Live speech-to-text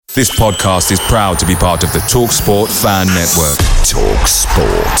This podcast is proud to be part of the TalkSport Fan Network.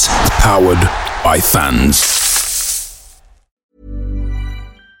 TalkSport. Powered by fans.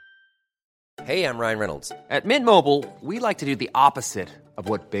 Hey, I'm Ryan Reynolds. At Mint Mobile, we like to do the opposite of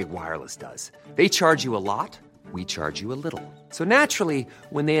what Big Wireless does. They charge you a lot, we charge you a little. So naturally,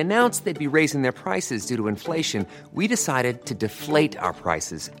 when they announced they'd be raising their prices due to inflation, we decided to deflate our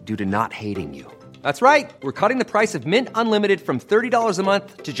prices due to not hating you. That's right. We're cutting the price of Mint Unlimited from $30 a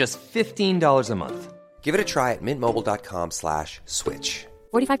month to just $15 a month. Give it a try at mintmobile.com/switch.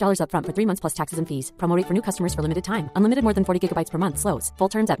 $45 up front for 3 months plus taxes and fees. Promo rate for new customers for limited time. Unlimited more than 40 gigabytes per month. Slows full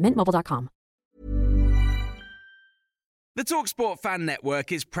terms at mintmobile.com. The TalkSport Fan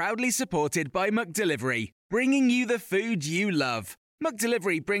Network is proudly supported by McDelivery, bringing you the food you love.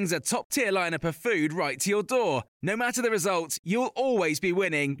 McDelivery brings a top-tier lineup of food right to your door. No matter the result, you'll always be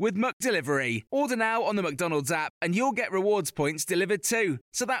winning with McDelivery. Order now on the McDonald's app and you'll get rewards points delivered too.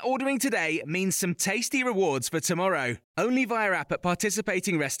 So that ordering today means some tasty rewards for tomorrow. Only via app at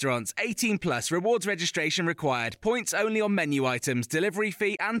participating restaurants. 18 plus. Rewards registration required. Points only on menu items. Delivery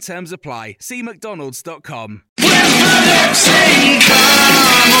fee and terms apply. See mcdonalds.com.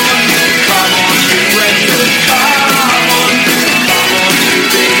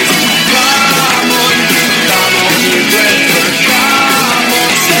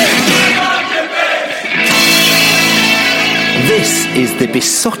 This is the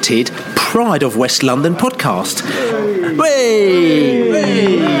besotted Pride of West London podcast.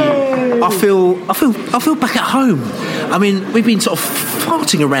 Way! I feel back at home. I mean, we've been sort of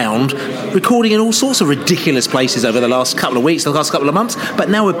farting around, recording in all sorts of ridiculous places over the last couple of weeks, the last couple of months, but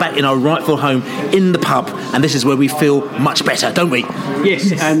now we're back in our rightful home in the pub, and this is where we feel much better, don't we?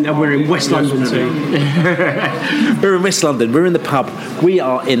 Yes, and we're in West London too. We're in West London, we're in the pub. We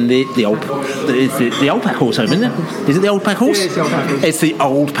are in the old Pack Horse home, isn't it? Is it the Old Pack Horse? Yeah, it's the Old Pack Horse. It's the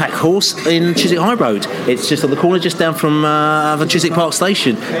Old Pack Horse in Chiswick High Road. It's just on the corner, just down from the Chiswick Park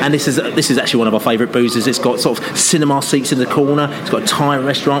Station, and this is actually one of our favourite boozers. It's got sort of cinema seats in the corner, it's got a Thai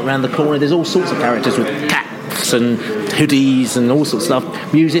restaurant around the corner, there's all sorts of characters with caps and hoodies and all sorts of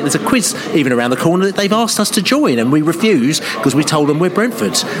stuff, music. There's a quiz even around the corner that they've asked us to join, and we refused because we told them we're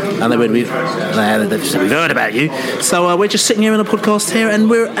Brentford, and they went, we've heard about you. So we're just sitting here in a podcast here, and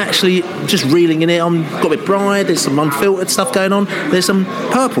we're actually just reeling in it. I've got a bit Pride, there's some unfiltered stuff going on, there's some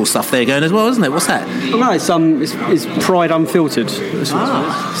purple stuff there going as well, isn't it? What's that? Oh, no, it's Pride Unfiltered.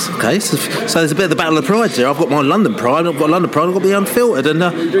 Okay, so there's a bit of the Battle of the Pride there. I've got my London Pride, I've got London Pride, I've got the unfiltered, and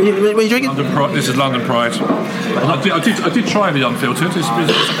what are you drinking? This is London Pride. I did try the unfiltered.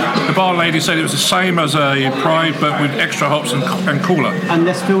 The bar lady said it was the same as a Pride, but with extra hops and cooler. And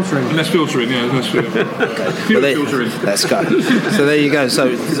less filtering. Less filtering. Let's go. So there you go.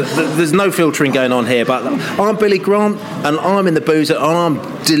 So there's no filtering going on here, but I'm Billy Grant, and I'm in the boozer, and I'm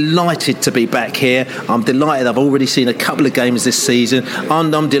delighted to be back here. I'm delighted I've already seen a couple of games this season,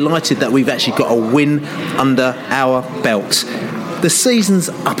 and I'm delighted that we've actually got a win under our belts. The season's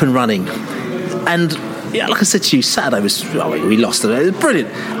up and running, and yeah, like I said to you, Saturday we lost it. It was brilliant,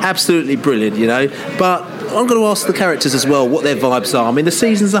 absolutely brilliant, you know. But I'm going to ask the characters as well what their vibes are. I mean, the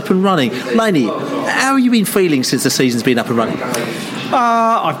season's up and running. Laney, how have you been feeling since the season's been up and running?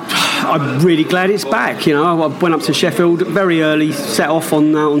 I'm really glad it's back. You know, I went up to Sheffield very early, set off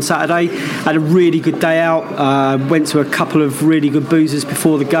on Saturday, had a really good day out, went to a couple of really good boozers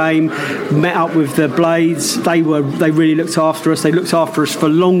before the game, met up with the Blades. They really looked after us. They looked after us for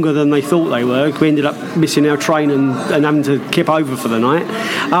longer than they thought they were. We ended up missing our train and having to kip over for the night.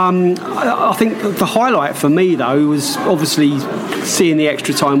 I think the highlight for me though was obviously seeing the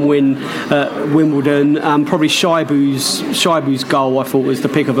extra time win at Wimbledon. Probably Shaibu's goal I thought was the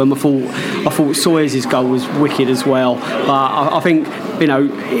pick of them. I thought Sawyers' goal was wicked as well. I think, you know,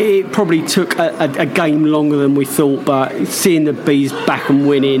 it probably took a game longer than we thought, but seeing the Bees back and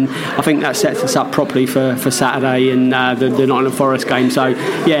winning, I think that sets us up properly for Saturday and the Nottingham Forest game. So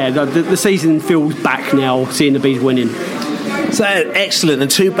yeah, the season feels back now, seeing the Bees winning. So excellent, and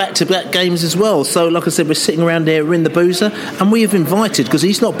 2 back-to-back games as well. So like I said, we're sitting around here, we're in the boozer, and we have invited, because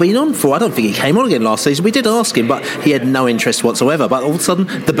he's not been on for, I don't think he came on again last season. We did ask him, but he had no interest whatsoever. But all of a sudden,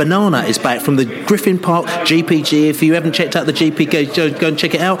 the Banana is back from the Griffin Park GPG. If you haven't checked out the GP, go and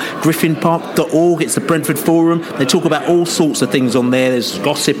check it out. griffinpark.org. It's the Brentford Forum. They talk about all sorts of things on there. There's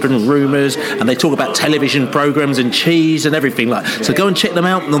gossip and rumours, and they talk about television programmes and cheese and everything like that. So go and check them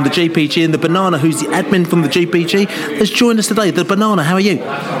out on the GPG. And the Banana, who's the admin from the GPG, has joined us today. The Banana, how are you?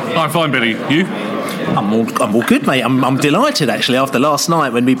 I'm fine, Billy. You? I'm all good, mate. I'm delighted, actually, after last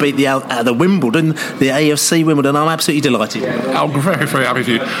night when we beat the Wimbledon, the AFC Wimbledon. I'm absolutely delighted. I'm very, very happy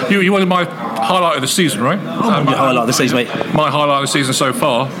for you. You wanted my highlight of the season, right? My highlight of the season, mate. My highlight of the season so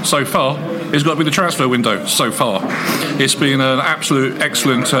far, has got to be the transfer window so far. It's been an absolute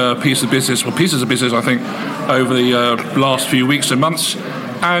excellent piece of business, pieces of business, I think, over the last few weeks and months.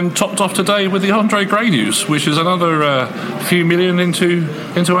 And topped off today with the Andre Gray news, which is another few million into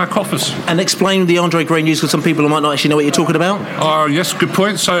our coffers. And explain the Andre Gray news, because some people might not actually know what you're talking about. Yes, good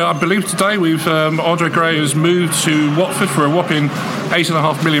point. So I believe today Andre Gray has moved to Watford for a whopping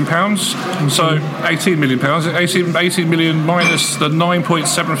 £8.5 million. So £18 million. 18 million minus the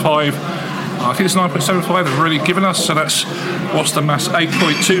 9.75. I think it's 9.75 they've already given us. So that's, what's the maths?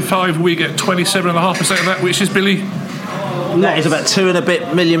 8.25. We get 27.5% of that, which is, Billy, that is about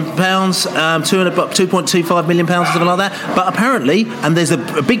 £2.25 million, £2.25 million, or something like that. But apparently, and there's a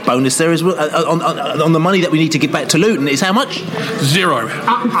big bonus there as well on the money that we need to give back to Luton. Is how much? 0.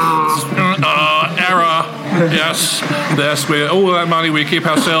 Error. Yes. We're all that money we keep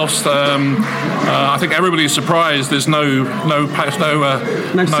ourselves. I think everybody's surprised. There's no sell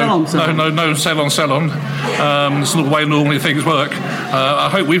on. It's not the way normally things work. I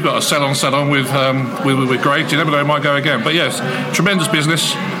hope we've got a sell on with Greg. You never know, it might go again. But yes, tremendous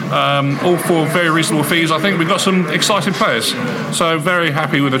business. All for very reasonable fees. I think we've got some exciting players. So very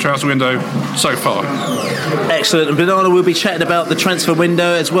happy with the transfer window so far. Excellent. And Banana will be chatting about the transfer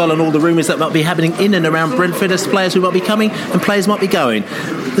window as well, and all the rumours that might be happening in and around Brentford as players who might be coming and players might be going.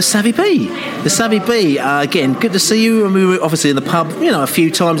 The Savvy B, again, good to see you. And we were obviously in the pub, a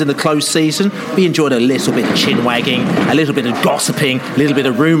few times in the closed season. We enjoyed a little bit of chin wagging, a little bit of gossiping, a little bit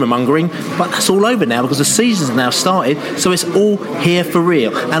of rumour mongering. But that's all over now because the season's now started, so it's all here for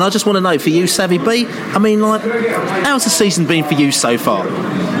real. And I just want to know, for you, Savvy B, how's the season been for you so far?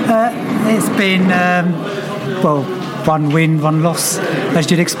 It's been, one win, one loss, as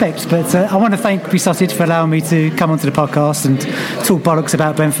you'd expect. But I want to thank Besotted for allowing me to come onto the podcast and talk bollocks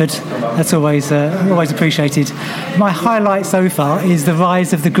about Brentford. That's always appreciated. My highlight so far is the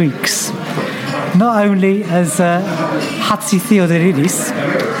rise of the Greeks. Not only has Hatzi Theodoridis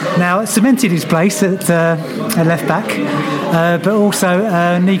now cemented his place at left back, but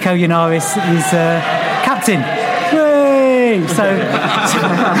also Nico Yanaris is captain.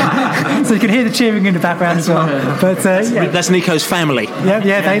 So you can hear the cheering in the background as well. But that's Nico's family.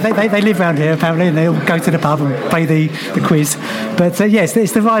 Yeah, they live around here apparently, and they all go to the pub and play the quiz. But yes,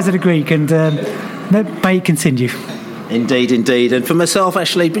 it's the rise of the Greek, and may it continue. Indeed. And for myself,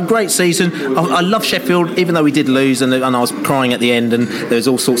 actually, been a great season. I love Sheffield, even though we did lose, and I was crying at the end, and there was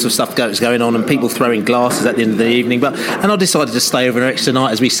all sorts of stuff going on, and people throwing glasses at the end of the evening. And I decided to stay over an extra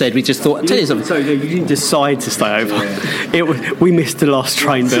night, as we said. We just thought, I'll tell you something. So you didn't decide to stay over. We missed the last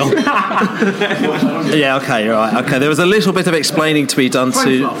train, Bill. Yeah, okay, right. Okay, there was a little bit of explaining to be done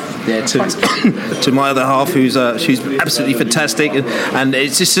to my other half, she's absolutely fantastic, and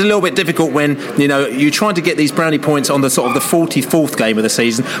it's just a little bit difficult when you're trying to get these brownie points on the sort of the 44th game of the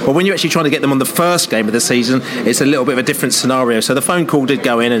season, but when you're actually trying to get them on the first game of the season, it's a little bit of a different scenario. So the phone call did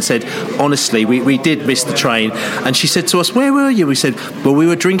go in and said, honestly, we did miss the train. And she said to us, where were you? We said, well, we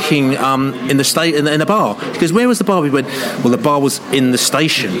were drinking in a bar. She goes, where was the bar? We went, well, the bar was in the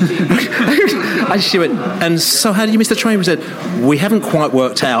station. And she went, and so how did you miss the train? We said, we haven't quite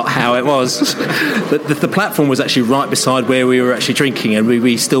worked out how it was. The platform was actually right beside where we were actually drinking, and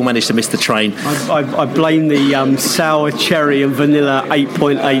we still managed to miss the train. I blame the sour cherry and vanilla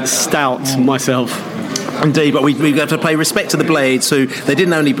 8.8 stout myself. Indeed, but we have to pay respect to the Blades, who they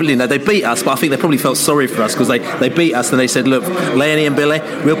didn't only, they beat us, but I think they probably felt sorry for us because they beat us and they said, look, Leonie and Billy,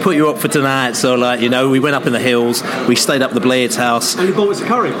 we'll put you up for tonight. So, we went up in the hills, we stayed up at the Blades' house. And they bought us a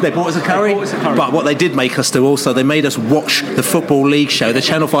curry. But what they did make us do also, they made us watch the Football League show, the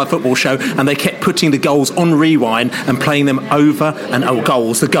Channel 5 football show, and they kept putting the goals on rewind and playing them over and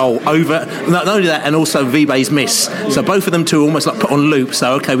the goal over. Not only that, and also Vibe's miss. So both of them two almost put on loop.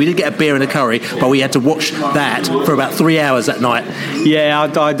 So, okay, we did get a beer and a curry, but we had to watch that for about 3 hours that night.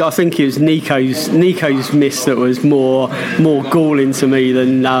 Yeah, I think it was Nico's miss that was more galling to me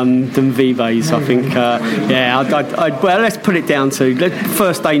than Vive's. I think. Well, let's put it down to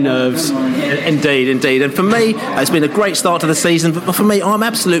first day nerves. Indeed. And for me, it's been a great start to the season. But for me, I'm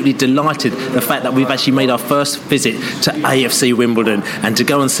absolutely delighted the fact that we've actually made our first visit to AFC Wimbledon and to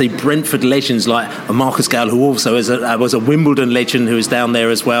go and see Brentford legends like Marcus Gale, who also was a Wimbledon legend, who is down there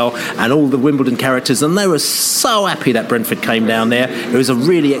as well, and all the Wimbledon characters. and they were so happy that Brentford came down there. It was a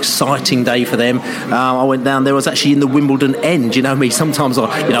really exciting day for them. I went down there. I was actually in the Wimbledon end. You know me. Sometimes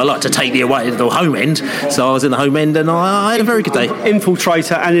I like to take the away the home end. So I was in the home end, and I had a very good day.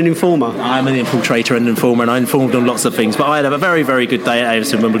 Infiltrator and an informer. I'm an infiltrator and an informer, and I informed on lots of things. But I had a very, very good day at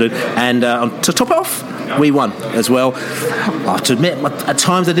AFC Wimbledon, and to top it off, we won as well. I have to admit, at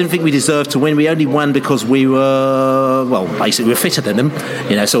times I didn't think we deserved to win. We only won because we were, basically we were fitter than them.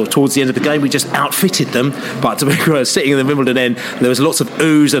 So towards the end of the game, we just outfitted them. But to be honest, sitting in the Wimbledon end, there was lots of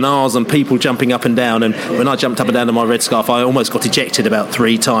oohs and ahs and people jumping up and down. And when I jumped up and down in my red scarf, I almost got ejected about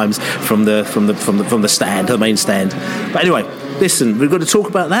 3 times from the stand, the main stand. But anyway, listen, we're going to talk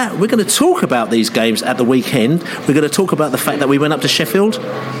about that. We're going to talk about these games at the weekend. We're going to talk about the fact that we went up to Sheffield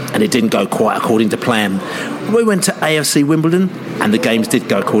and it didn't go quite according to plan. We went to AFC Wimbledon and the games did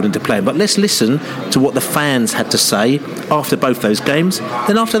go according to plan. But let's listen to what the fans had to say after both those games.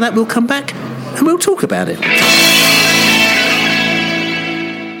 Then after that, we'll come back and we'll talk about it.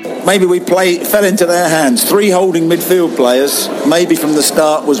 Maybe we fell into their hands. 3 holding midfield players, maybe from the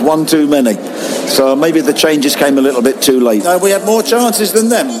start was 1 too many. So maybe the changes came a little bit too late. No, we had more chances than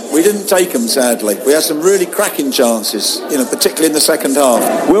them. We didn't take them, sadly. We had some really cracking chances, particularly in the second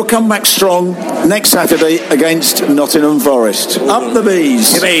half. We'll come back strong next Saturday against Nottingham Forest. Up the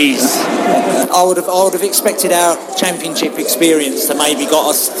bees. The bees. I would have expected our championship experience to maybe got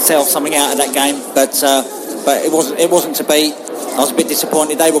ourselves something out of that game, but it wasn't to be. I was a bit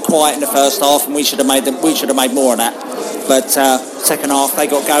disappointed. They were quiet in the first half, and we should have made more of that. But second half they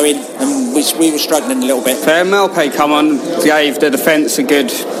got going, and we were struggling a little bit. Malpe come on, gave the defence a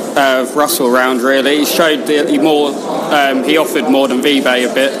good rustle round. Really, he showed that he offered more than Vibe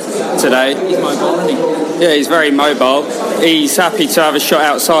a bit today. He's mobile, isn't he? Yeah, he's very mobile. He's happy to have a shot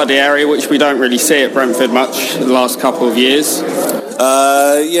outside the area, which we don't really see at Brentford much in the last couple of years.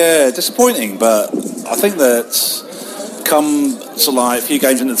 Disappointing, but I think that come to a few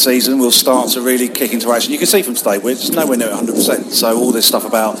games into the season, we'll start to really kick into action. You can see from today, we're just nowhere near 100%. So all this stuff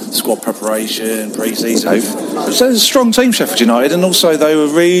about squad preparation, pre-season. So it's a strong team, Sheffield United, and also they were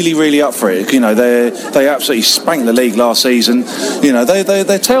really, really up for it. They absolutely spanked the league last season.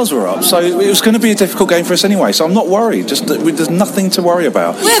 Their tails were up. So it was going to be a difficult game for us anyway. So I'm not worried. There's nothing to worry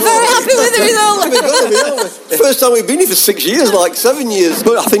about. We're very happy with the result. First time we've been here for 6 years, 7 years.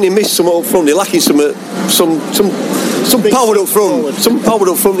 But I think they missed some up front. They're lacking some power up front. Some power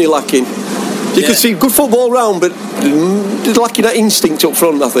up front they're lacking. You could see good football round, but they're lacking that instinct up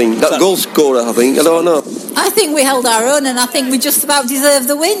front, I think. That goal scorer, I think. I don't know. I think we held our own, and I think we just about deserved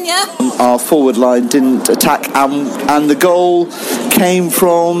the win, yeah? Our forward line didn't attack, and the goal came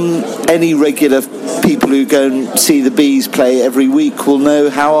from any regular people who go and see the Bees play every week will know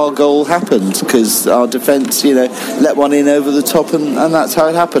how our goal happened, because our defence, let one in over the top, and that's how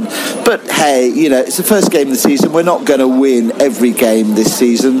it happened. But hey, it's the first game of the season. We're not going to win every game this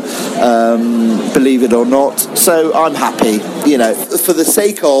season, believe it or not. So I'm happy, for the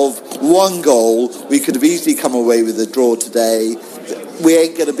sake of one goal, we could have easily come away with a draw today. We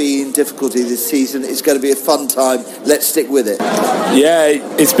ain't going to be in difficulty this season. It's going to be a fun time. Let's stick with it. Yeah,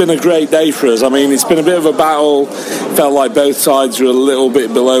 it's been a great day for us. I mean, it's been a bit of a battle. Felt like both sides were a little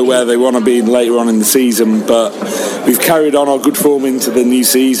bit below where they want to be later on in the season, but we've carried on our good form into the new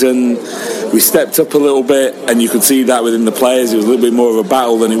season. We stepped up a little bit, and you could see that within the players. It was a little bit more of a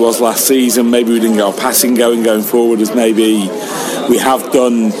battle than it was last season. Maybe we didn't get our passing going forward as maybe we have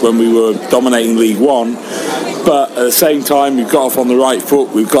done when we were dominating League One. But at the same time, we've got off on the right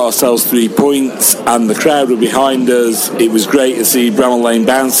foot. We've got ourselves 3 points, and the crowd were behind us. It was great to see Bramall Lane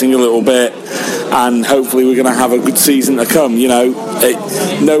bouncing a little bit, and hopefully we're going to have a good season to come.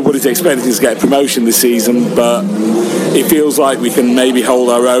 Nobody's expecting us to get promotion this season, but it feels like we can maybe hold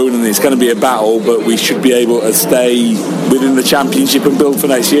our own, and it's going to be a battle, but we should be able to stay within the championship and build for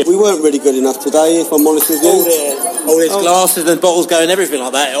next year. We weren't really good enough today, if I'm honest with you. All these glasses and bottles going, everything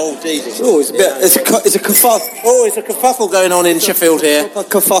like that. Oh, Jesus. Oh, it's a kerfuffle. Oh, it's a kerfuffle going on in Sheffield here. Proper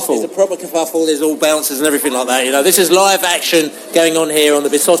kerfuffle. It's a proper kerfuffle. There's all bounces and everything like that. This is live action going on here on the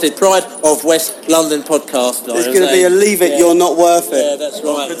Besotted Pride of West London podcast. There's going to be a leave it, you're not worth it. Yeah, that's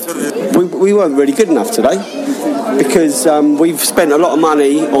right. We weren't really good enough today, because we've spent a lot of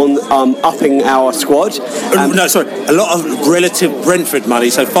money on upping our squad. A lot of relative Brentford money,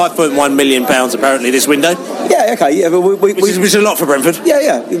 so £5.1 million apparently this window. Yeah, okay, yeah, but which is a lot for Brentford.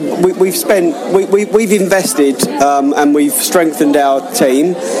 Yeah. We've invested, and we've strengthened our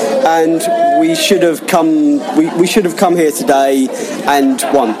team, and we should have come. We should have come here today and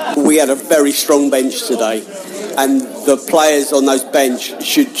won. We had a very strong bench today, and the players on those bench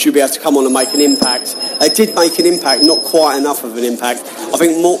should be able to come on and make an impact. They did make an impact, not quite enough of an impact. I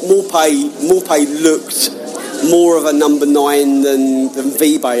think Morpay looked more of a number 9 than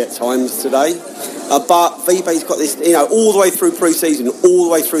Vibe at times today. But Vibe's got this, all the way through pre-season, all the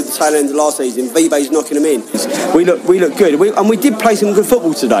way through the tail end of last season, Vibe's knocking them in. We look good, and we did play some good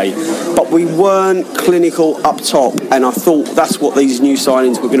football today, but we weren't clinical up top, and I thought that's what these new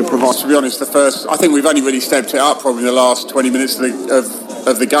signings were going to provide. To be honest, I think we've only really stepped it up probably in the last 20 minutes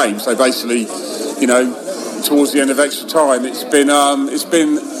of the game. So basically, towards the end of extra time, it's been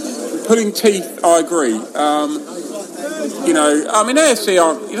pulling teeth. I agree. AFC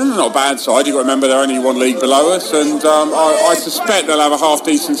they're not a bad side. You've got to remember they're only one league below us, and I suspect they'll have a half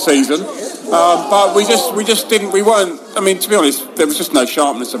decent season. But we just didn't. We weren't. I mean, to be honest, there was just no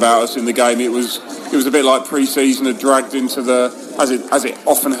sharpness about us in the game. It was a bit like pre-season had dragged into as it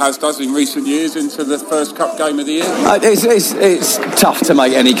often does in recent years, into the first cup game of the year. It's tough to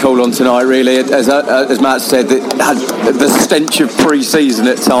make any call on tonight, really. As Matt said, it had the stench of pre-season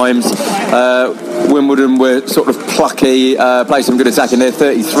at times. Wimbledon were sort of plucky, played some good attacking. They're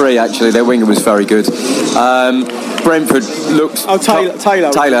 33 actually. Their winger was very good. Brentford looked...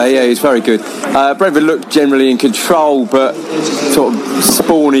 Taylor, yeah, he's very good. Brentford looked generally in control, but sort of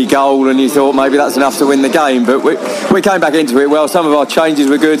spawny goal, and you thought maybe that's enough to win the game. But we came back into it well. Some of our changes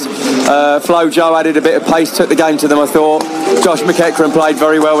were good. Flo Joe added a bit of pace, took the game to them, I thought. Josh McEachran played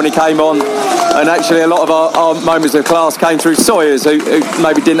very well when he came on. And actually a lot of our moments of class came through Sawyers, who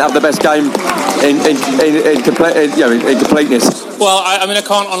maybe didn't have the best game in completeness. Well, I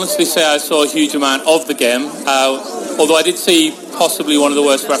can't honestly say I saw a huge amount of the game, although I did see possibly one of the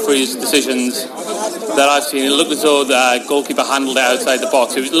worst referees' decisions that I've seen. It looked as though the goalkeeper handled it outside the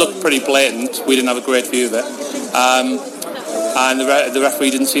box. It looked pretty blatant. We didn't have a great view of it. And the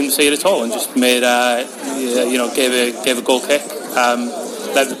referee didn't seem to see it at all, and just made gave a goal kick.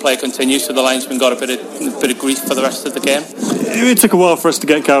 Let the play continue, so the linesman got a bit of grief for the rest of the game. It took a while for us to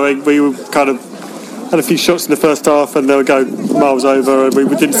get going. We were kind of had a few shots in the first half, and they were going miles over, and we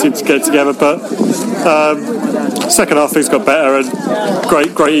didn't seem to get together. But second half things got better, and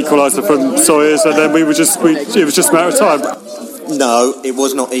great equaliser from Sawyers, and then it was just a matter of time. No, it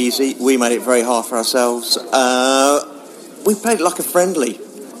was not easy. We made it very hard for ourselves. We played like a friendly.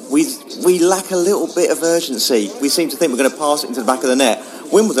 We lack a little bit of urgency. We seem to think we're going to pass it into the back of the net.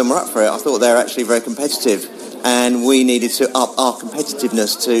 Wimbledon were up for it. I thought they were actually very competitive, and we needed to up our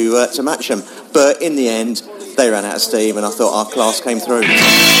competitiveness to match them. But in the end, they ran out of steam, and I thought our class came through.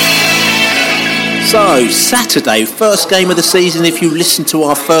 So, Saturday, first game of the season. If you listen to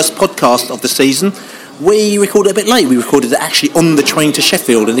our first podcast of the season, we recorded it a bit late. We recorded it actually on the train to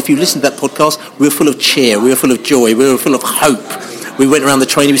Sheffield, and if you listen to that podcast, we were full of cheer, we were full of joy, we were full of hope. We went around the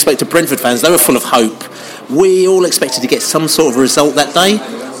train and we spoke to Brentford fans. They were full of hope. We all expected to get some sort of result that day.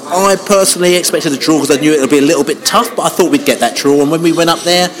 I personally expected a draw because I knew it would be a little bit tough, but I thought we'd get that draw. And when we went up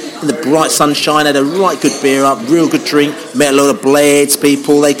there in the bright sunshine, had a right good beer up, real good drink, met a lot of Blades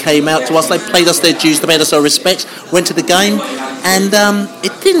people. They came out to us, they paid us their dues, they made us our respects, went to the game, and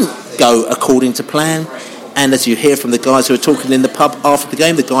it didn't go according to plan. And as you hear from the guys who were talking in the pub after the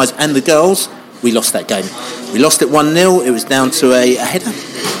game, the guys and the girls, we lost that game. We lost it 1-0. It was down to a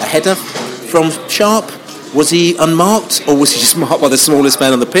header from Sharp. Was he unmarked, or was he just marked by the smallest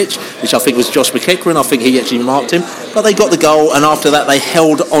man on the pitch, which I think was Josh McEachran? I think he actually marked him. But they got the goal, and after that they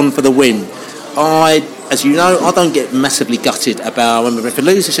held on for the win. As you know, I don't get massively gutted about when Brentford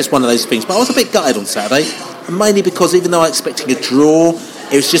lose. It's just one of those things. But I was a bit gutted on Saturday, and mainly because even though I was expecting a draw,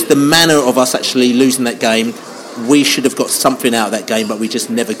 it was just the manner of us actually losing that game. We should have got something out of that game, but we just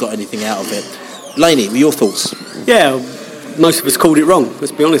never got anything out of it. Laney, your thoughts? Yeah, most of us called it wrong,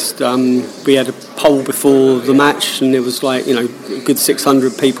 let's be honest. We had a poll before the match, and there was a good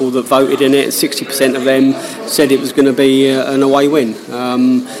 600 people that voted in it, and 60% of them said it was going to be an away win.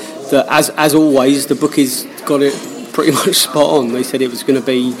 As always, the bookies got it pretty much spot on. They said it was going to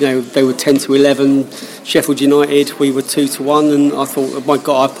be, they were 10-11, Sheffield United, we were 2-1, and I thought, oh my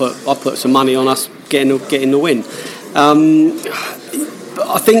God, I put some money on us getting the win.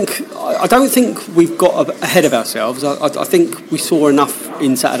 I don't think we've got ahead of ourselves. I think we saw enough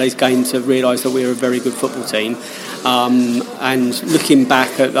in Saturday's game to realise that we're a very good football team. And looking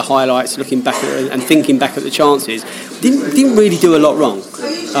back at the highlights, looking back and thinking back at the chances, didn't really do a lot wrong.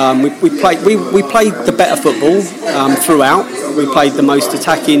 We played the better football throughout. We played the most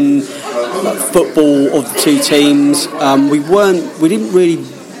attacking football of the two teams. We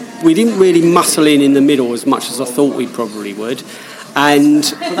didn't really muscle in the middle as much as I thought we probably would. And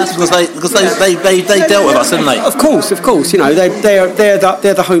that's because they dealt with us, didn't they? Of course. You know, they're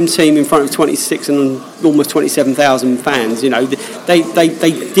the home team in front of 26 and almost 27,000 fans. You know, they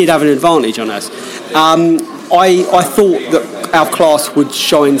did have an advantage on us. I thought that our class would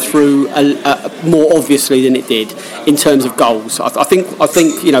shine through more obviously than it did in terms of goals. I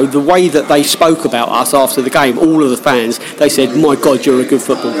think you know, the way that they spoke about us after the game, all of the fans, they said, "My God, you're a good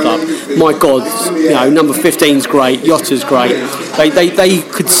football club. My God, you know, number 15's great, Yotta's great." They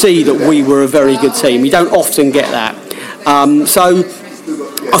could see that we were a very good team. You don't often get that. So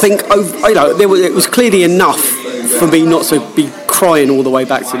I think, you know, it was clearly enough for me not to be crying all the way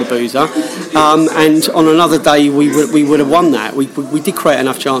back to the boozer, and on another day we would have won that. We did create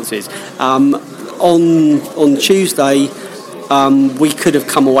enough chances. On Tuesday, we could have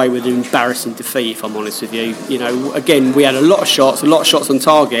come away with an embarrassing defeat, if I'm honest with you. You know, again, we had a lot of shots on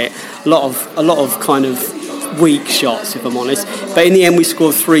target, a lot of kind of weak shots, if I'm honest. But in the end, we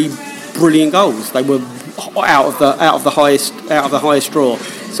scored 3 brilliant goals. They were out of the highest draw.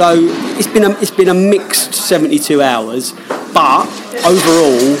 So it's been a mixed 72 hours, but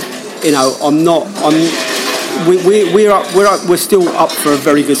overall, you know, we're still up for a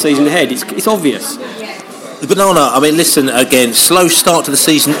very good season ahead. It's obvious. The Banana, I mean, listen, again, slow start to the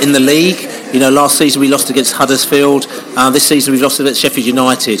season in the league. You know, last season we lost against Huddersfield. This season we've lost against Sheffield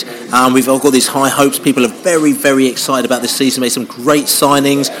United. We've all got these high hopes. People are very, very excited about this season. Made some great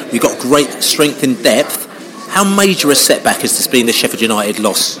signings. We've got great strength in depth. How major a setback has this been, the Sheffield United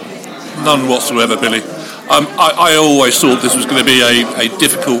loss? None whatsoever, Billy. I always thought this was going to be a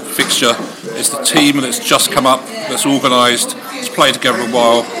difficult fixture. It's the team that's just come up, that's organised, it's played together a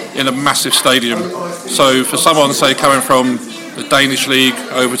while in a massive stadium. So for someone, say, coming from the Danish league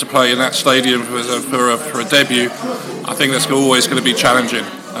over to play in that stadium for a debut, I think that's always going to be challenging.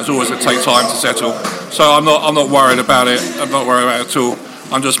 It's always going to take time to settle. So I'm not worried about it. I'm not worried about it at all.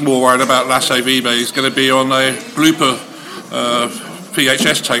 I'm just more worried about Lasse Vibe. He's going to be on a blooper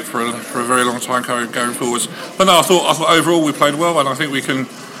VHS tape for a very long time going forwards. But no, I thought overall we played well, and I think we can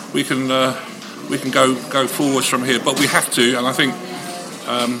go forwards from here. But we have to, and I think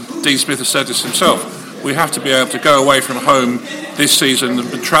Dean Smith has said this himself. We have to be able to go away from home this season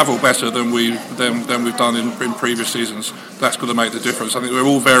and travel better than we've done in previous seasons. That's going to make the difference. I think we're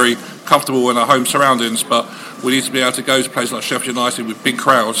all very comfortable in our home surroundings, but we need to be able to go to places like Sheffield United with big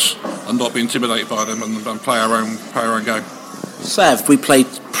crowds and not be intimidated by them and play our own game. Sav, we played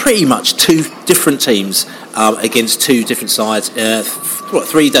pretty much 2 different teams against 2 different sides,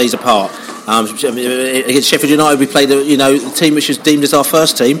 3 days apart. Against Sheffield United, we played the team which was deemed as our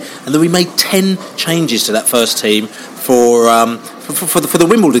first team, and then we made 10 changes to that first team for the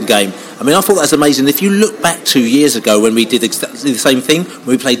Wimbledon game. I mean, I thought that was amazing. If you look back 2 years ago when we did exactly the same thing, when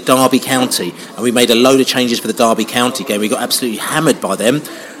we played Derby County, and we made a load of changes for the Derby County game, we got absolutely hammered by them.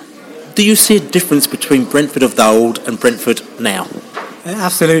 Do you see a difference between Brentford of the old and Brentford now?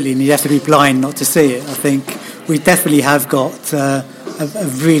 Absolutely, and you have to be blind not to see it. I think we definitely have got a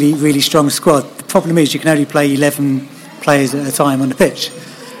really, really strong squad. The problem is you can only play 11 players at a time on the pitch.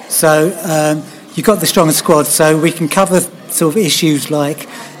 So you've got the strongest squad, so we can cover sort of issues like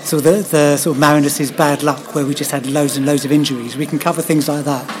sort of the sort of Marinus' bad luck, where we just had loads and loads of injuries. We can cover things like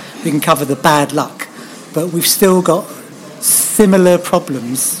that. We can cover the bad luck. But we've still got similar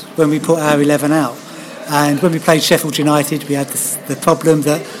problems when we put our 11 out. And when we played Sheffield United, we had the problem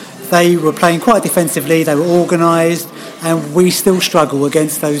that they were playing quite defensively, they were organised, and we still struggle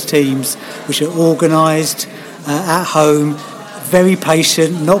against those teams which are organised, at home, very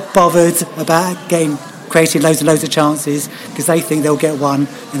patient, not bothered about creating loads and loads of chances, because they think they'll get one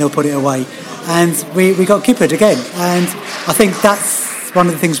and they'll put it away. And we got kippered again. And I think that's one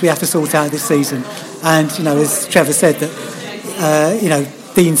of the things we have to sort out this season. And, you know, as Trevor said, that,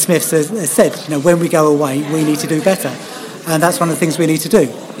 Dean Smith has said, when we go away, we need to do better. And that's one of the things we need to do.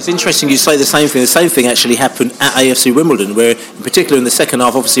 It's interesting you say the same thing. The same thing actually happened at AFC Wimbledon, where, in particular in the second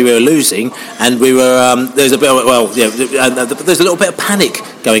half, obviously we were losing, and we were there's a little bit of panic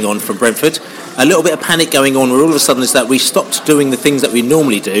going on from Brentford. A little bit of panic going on, where all of a sudden is that we stopped doing the things that we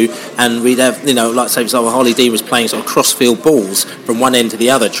normally do, and we'd have, like say for example, Harley Dean was playing sort of cross-field balls from one end to the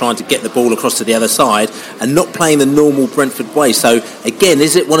other, trying to get the ball across to the other side, and not playing the normal Brentford way. So again,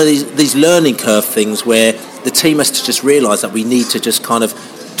 is it one of these learning curve things where the team has to just realise that we need to just kind of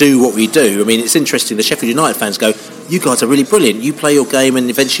do what we do? I mean, it's interesting, the Sheffield United fans go, you guys are really brilliant, you play your game and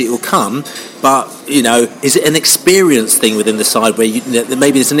eventually it will come, but, is it an experience thing within the side where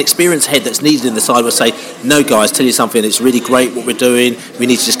maybe there's an experienced head that's needed in the side where say, no guys, tell you something, it's really great what we're doing, we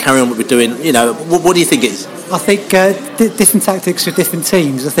need to just carry on what we're doing, what do you think it is? I think different tactics for different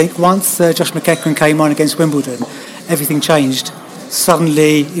teams. I think once Josh McEachran came on against Wimbledon, everything changed.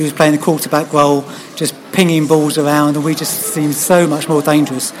 suddenly he was playing the quarterback role, just pinging balls around, and we just seemed so much more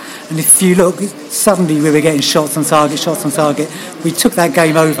dangerous. And if you look, suddenly we were getting shots on target. We took that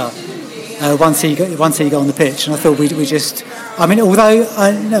game over once he got on the pitch, and I thought we just. I mean, although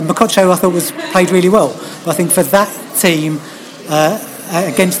Makocho I thought was played really well, but I think for that team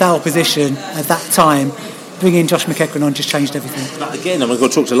against that opposition at that time, bringing Josh McEachran on just changed everything. But again, I'm going to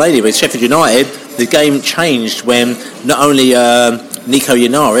talk to Lady, but Sheffield United, the game changed when not only Nico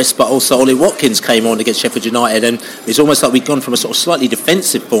Yanaris but also Ollie Watkins came on against Sheffield United, and it's almost like we'd gone from a sort of slightly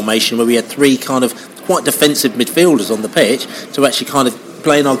defensive formation where we had three kind of quite defensive midfielders on the pitch to actually kind of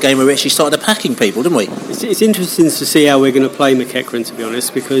playing our game where we actually started attacking people, didn't we? It's interesting to see how we're going to play McEachran, to be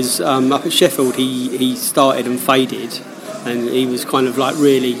honest, because up at Sheffield he started and faded, and he was kind of like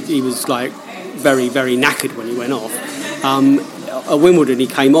he was like very, very knackered when he went off. At Wimbledon he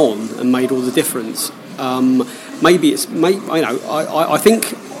came on and made all the difference. I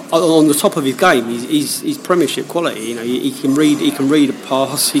think on the top of his game he's Premiership quality. You know, he can read a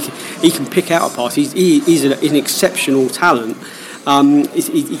pass, he can pick out a pass. He's an exceptional talent.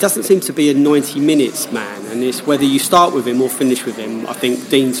 He doesn't seem to be a 90 minutes man, and it's whether you start with him or finish with him. I think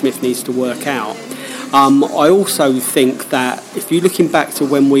Dean Smith needs to work out. I also think that if you're looking back to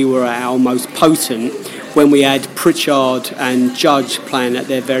when we were at our most potent, when we had Pritchard and Judge playing at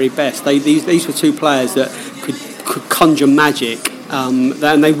their very best, these were two players that could conjure magic. And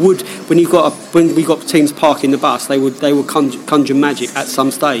they would, when we got teams parking the bus, they would conjure magic at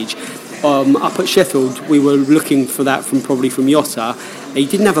some stage. Up at Sheffield, we were looking for that from Jota. He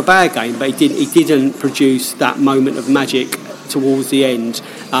didn't have a bad game, but he didn't produce that moment of magic towards the end,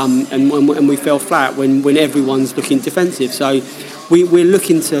 and we fell flat when everyone's looking defensive. So we're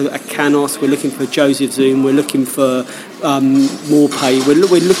looking to a Canos, we're looking for Joseph Zoom, we're looking for Morpay, we're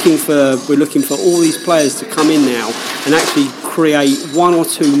looking for all these players to come in now and actually create one or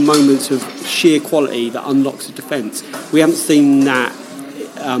two moments of sheer quality that unlocks the defence. We haven't seen that.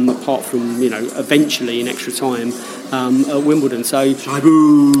 Apart from eventually in extra time at Wimbledon, so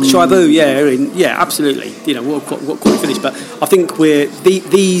Shaibu, yeah, absolutely. What quite finished, but I think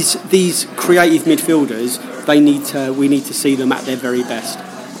these creative midfielders. We need to see them at their very best.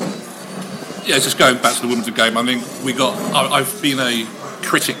 Yeah, just going back to the Wimbledon game. I think I've been a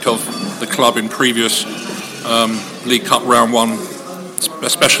critic of the club in previous League Cup round one,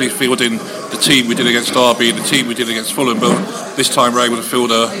 especially fielding the team we did against Derby and the team we did against Fulham, but this time we're able to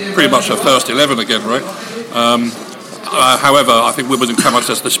field pretty much a first 11 again, right? However, I think Wimbledon came out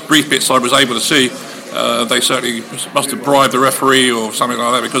as the brief bits I was able to see, they certainly must have bribed the referee or something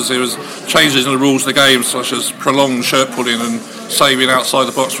like that, because there was changes in the rules of the game, such as prolonged shirt pulling and saving outside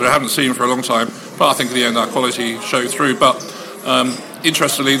the box, which I haven't seen for a long time, but I think in the end our quality showed through. But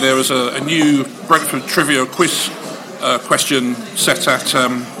interestingly, there was a new Brentford trivia quiz question set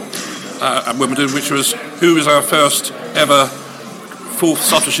at Wimbledon, which was who was our first ever fourth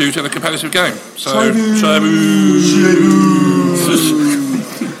substitute in a competitive game. So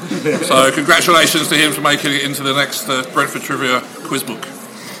congratulations to him for making it into the next Brentford trivia quiz book.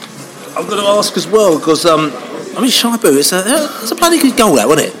 I'm going to ask as well, because Shaibu, it's a bloody good goal, that,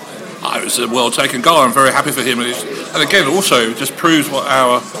 wasn't it? It was a well taken goal. I'm very happy for him, and again also just proves what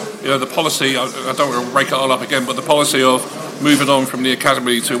our the policy. I don't want to rake it all up again, but the policy of moving on from the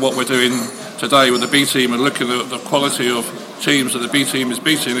academy to what we're doing today with the B team and looking at the quality of teams that the B team is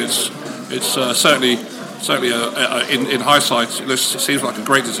beating. It's certainly in hindsight, it seems like a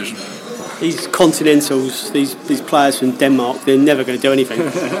great decision. These continentals, these players from Denmark, they're never going to do anything.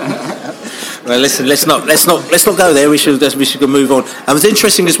 Well, listen, let's not go there. We should move on. And it's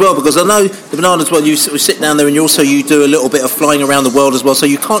interesting as well, because I know the Bananas. Well, you sit down there and you do a little bit of flying around the world as well. So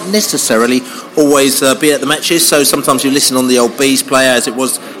you can't necessarily always be at the matches. So sometimes you listen on the old Bees player, as it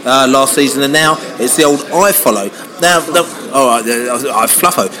was last season, and now it's the old iFollow. Now,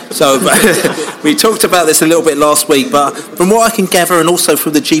 iFluffo. So we talked about this a little bit last week, but from what I can gather, and also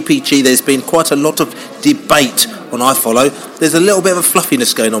from the GPG, there's been quite a lot of debate on iFollow. There's a little bit of a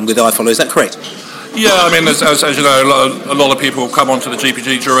fluffiness going on with iFollow. Is that correct? Yeah, I mean, as you know, a lot of people come onto the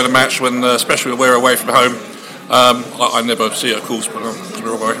GPG during a match, when especially when we're away from home. I never see it, of course, but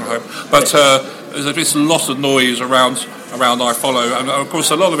we're away from home. But there's a lot of noise around iFollow, and of course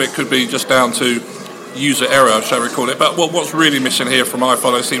a lot of it could be just down to user error, shall we call it. But what's really missing here from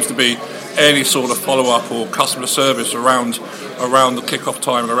iFollow seems to be any sort of follow-up or customer service around the kick-off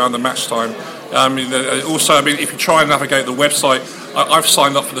time and around the match time. If you try and navigate the website, I've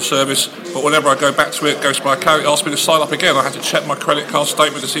signed up for the service, but whenever I go back to it, goes to my account, it asks me to sign up again. I have to check my credit card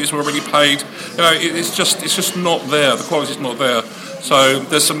statement to see if we're already paid. It's just not there. The quality's not there. So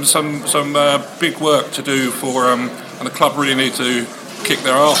there's some big work to do for and the club really need to kick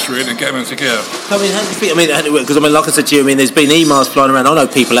their arse really and get them into gear. I mean, how do you think? I mean, because like I said to you, I mean, there's been emails flying around. I know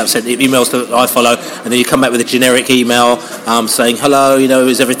people have sent emails to iFollow, and then you come back with a generic email saying, "Hello,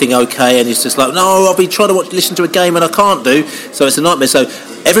 is everything okay?" And it's just like, "No, I've been trying to listen to a game and I can't do." So it's a nightmare. So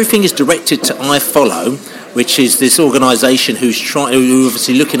everything is directed to iFollow, which is this organisation who's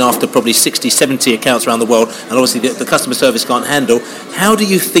obviously looking after probably 60, 70 accounts around the world, and obviously the customer service can't handle. How do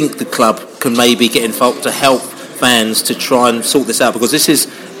you think the club can maybe get involved to help fans to try and sort this out? Because this is,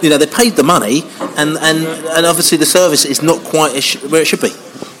 they paid the money, and obviously the service is not quite where it should be.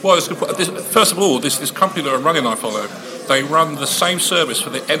 Well, first of all, this company that are running iFollow, they run the same service for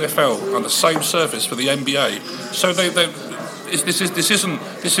the NFL and the same service for the NBA. So this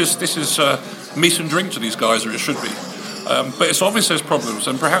is meat and drink to these guys, or it should be. But it's obvious there's problems,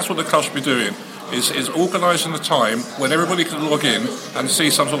 and perhaps what the club should be doing is organising a time when everybody can log in and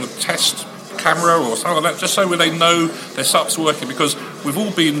see some sort of test camera or something like that, just so they know their stuff's working, because we've all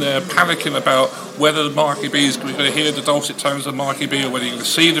been panicking about whether Marky B is going to hear the dulcet tones of Marky B, or whether you're going to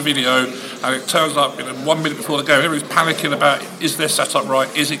see the video, and it turns up 1 minute before the game, everybody's panicking about, is their setup right,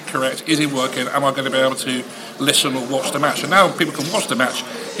 is it correct, is it working, am I going to be able to listen or watch the match? And now people can watch the match.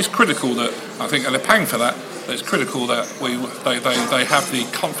 It's critical that, I think, and they're paying for that, but it's critical that they have the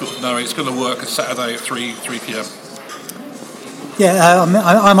confidence of knowing it's going to work on Saturday at 3 p.m. Yeah,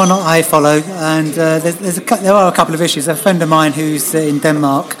 I'm on iFollow, and there are a couple of issues. A friend of mine who's in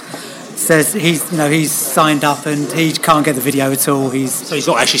Denmark says he's signed up and he can't get the video at all. So he's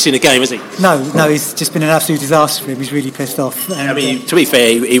not actually seen a game, has he? No, it's just been an absolute disaster for him. He's really pissed off. And, I mean, to be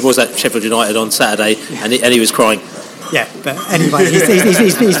fair, he was at Sheffield United on Saturday, and he was crying. Yeah, but anyway,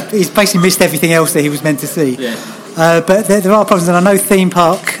 he's basically missed everything else that he was meant to see. Yeah. But there are problems, and I know Theme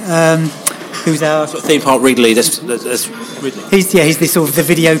Park. Who's our Theme Park Ridley? That's Ridley. He's this sort of the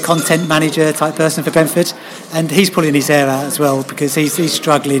video content manager type person for Brentford, and he's pulling his hair out as well because he's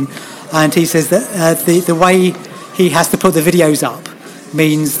struggling, and he says that the way he has to put the videos up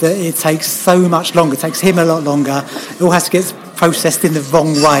means that it takes so much longer. It takes him a lot longer. It all has to get processed in the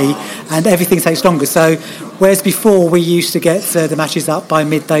wrong way, and everything takes longer. So, whereas before we used to get the matches up by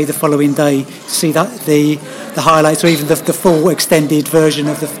midday the following day, see that the highlights or even the full extended version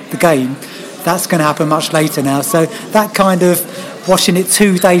of the game. That's going to happen much later now. So that kind of watching it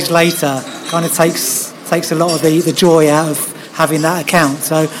 2 days later kind of takes a lot of the joy out of having that account.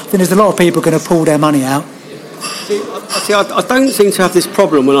 So I think there's a lot of people going to pull their money out. See, I don't seem to have this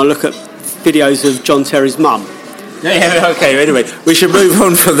problem when I look at videos of John Terry's mum. Yeah, okay, anyway, we should move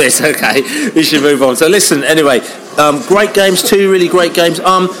on from this, okay? We should move on. So listen, anyway, great games, 2 really great games.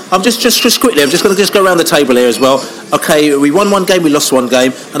 I'm just quickly, I'm just going to go around the table here as well. Okay, we won 1 game, we lost 1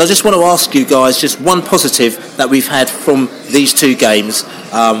 game, and I just want to ask you guys just one positive that we've had from these 2 games,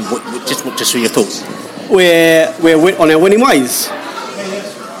 just for your thoughts. We're on our winning ways.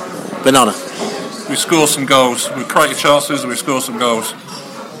 Banana. We score some goals, we create chances and we score some goals.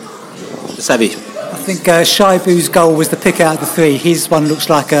 Savvy. I think Shaibu's goal was the pick out of the 3. His one looks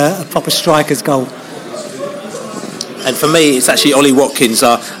like a proper striker's goal. And for me, it's actually Ollie Watkins.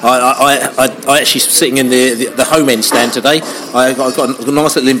 I actually sitting in the home end stand today. I got a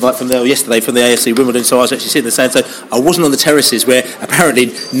nice little invite from there yesterday from the AFC Wimbledon, so I was actually sitting in the stand. So I wasn't on the terraces where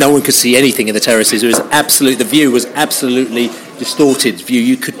apparently no one could see anything in the terraces. The view was absolutely distorted view.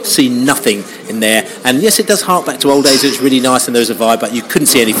 You could see nothing in there. And yes, it does hark back to old days. It's really nice and there was a vibe, but you couldn't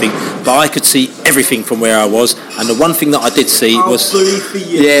see anything. But I could see everything from where I was. And the one thing that I did see was... Bully for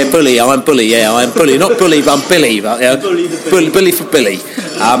you. Yeah, bully. I'm bully. Yeah, I'm bully. Not bully, but I'm Billy. But, bully for Billy.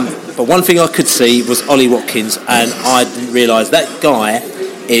 But one thing I could see was Ollie Watkins, and I didn't realise that guy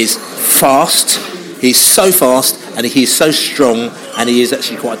is fast. He's so fast, and he's so strong, and he is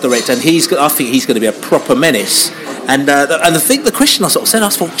actually quite direct. And I think he's going to be a proper menace. And the question I sort of said, I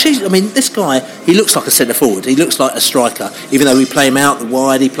thought, geez, I mean, this guy, he looks like a centre forward. He looks like a striker, even though we play him out the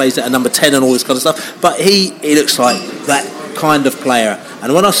wide. He plays at a number 10 and all this kind of stuff. But he looks like that kind of player.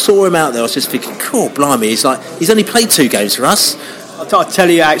 And when I saw him out there, I was just thinking, cool, blimey, he's only played 2 games for us. I'll tell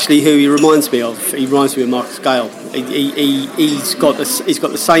you actually who he reminds me of. He reminds me of Marcus Gale. He's got the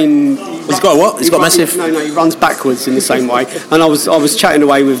same. He's got a what? He's got massive. No, he runs backwards in the same way. And I was chatting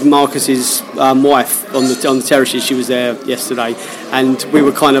away with Marcus's wife on the terraces. She was there yesterday, and we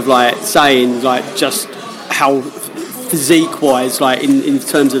were kind of like saying like just how physique-wise, like in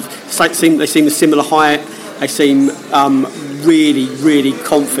terms of they seem a similar height. They seem really, really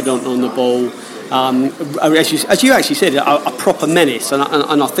confident on the ball. As you actually said, a proper menace, and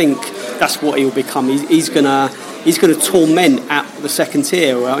I think that's what he'll become. He's gonna torment at the second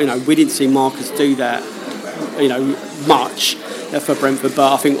tier. Well, we didn't see Marcus do that, much. for Brentford.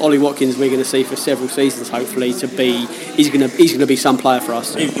 But I think Ollie Watkins we're going to see for several seasons, hopefully, he's going to be some player for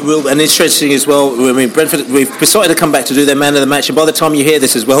us. It will, and interesting as well. I mean, Brentford, we've decided to come back to do their man of the match, and by the time you hear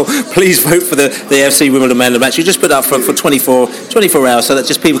this as well, please vote for the AFC Wimbledon man of the match. We just put up for 24 hours, so that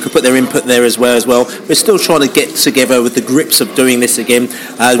just people could put their input there as well. We're still trying to get together with the grips of doing this again.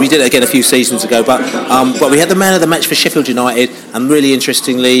 We did it again a few seasons ago, but we had the man of the match for Sheffield United, and really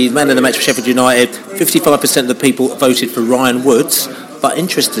interestingly, man of the match for Sheffield United, 55% of the people voted for Ryan Woods. But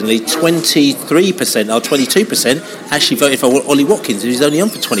interestingly, 23% or 22% actually voted for Ollie Watkins, who's only on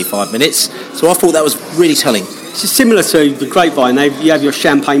for 25 minutes. So I thought that was really telling. It's similar to the Grapevine. You have your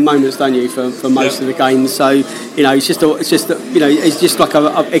champagne moments, don't you, for most of the games. So it's just like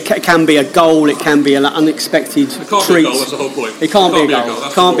it can be a goal, it can be an unexpected treat. It can't be a goal. That's the whole point. It can't be a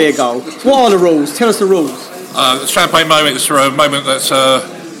goal. Can't be a goal. So what are the rules? Tell us the rules. The champagne moment is for a moment that's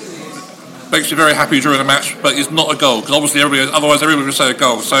makes you very happy during the match, but it's not a goal, because obviously everybody would say a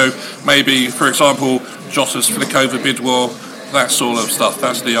goal. So maybe, for example, Jossa's flick over Bidwell, that sort of stuff.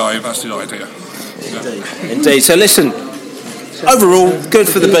 That's the idea. Indeed. So listen, overall, good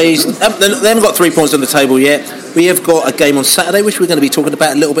for the Bees. They haven't got 3 points on the table yet. We have got a game on Saturday, which we're going to be talking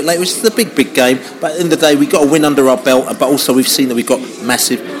about a little bit later, which is a big game. But at the end of the day, we've got a win under our belt, but also we've seen that we've got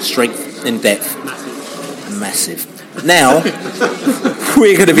massive strength in depth. Massive. Now,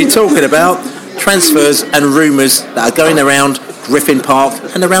 we're going to be talking about transfers and rumours that are going around Griffin Park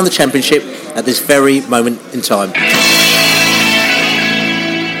and around the Championship at this very moment in time.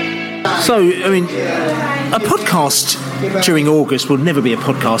 So, I mean, a podcast during August will never be a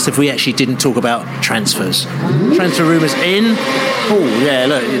podcast if we actually didn't talk about transfers. Transfer rumours in. Oh, yeah,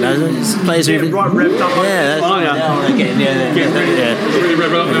 look, players are even... Right revved up.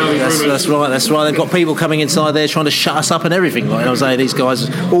 That's right. They've got people coming inside there trying to shut us up and everything. Like I was saying, these guys,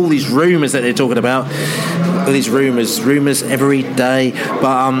 all these rumours that they're talking about, all these rumours every day.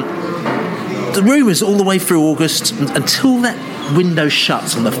 But the rumours all the way through August until that window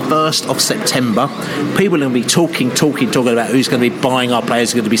shuts on the 1st of September, people are going to be talking about who's going to be buying our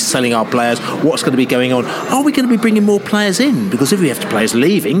players, who's going to be selling our players, what's going to be going on. Are we going to be bringing more players in? Because if we have players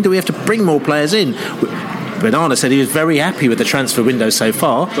leaving, do we have to bring more players in? Bernardo said he was very happy with the transfer window so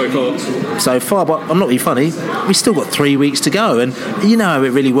far, but I'm not being funny, we've still got 3 weeks to go, and you know how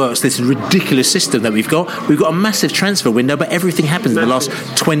it really works, this ridiculous system that we've got a massive transfer window, but everything happens in the last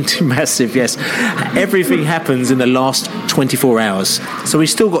 20 everything happens in the last 24 hours, so we've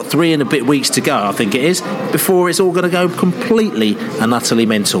still got 3 and a bit weeks to go, I think it is, before it's all going to go completely and utterly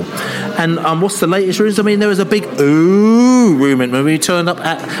mental. And what's the latest rumours? I mean, there was a big rumour when we turned up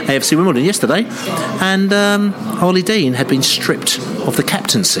at AFC Wimbledon yesterday, and Harley Dean had been stripped of the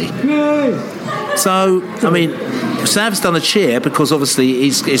captaincy. So, I mean, Sav's done a cheer because obviously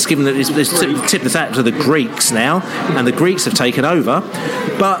he's given he's tipped the hat to the Greeks now, and the Greeks have taken over.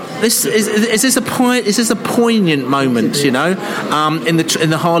 But is this a poignant moment, in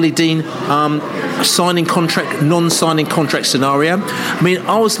the Harley Dean non-signing contract scenario? I mean,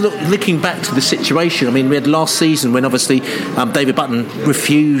 I was looking back to the situation. I mean, we had last season when obviously David Button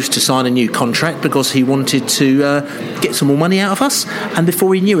refused to sign a new contract because he wanted to get some more money out of us, and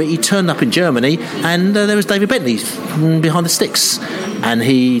before he knew it, he turned up in Germany, and there was David Bentley behind the sticks, and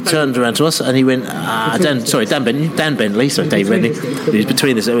he turned around to us and he went, Dan Bentley, sorry, David Bentley, he was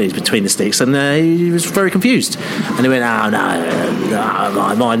between the sticks, and he was very confused, and he went,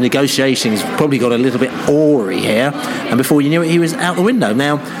 my negotiations probably got a little bit awry here, and before you knew it, he was out the window.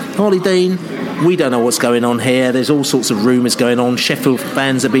 Now, Harley Dean, we don't know what's going on here. There's all sorts of rumours going on. Sheffield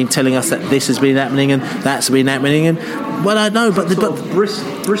fans have been telling us that this has been happening and that's been happening, and well, I know, but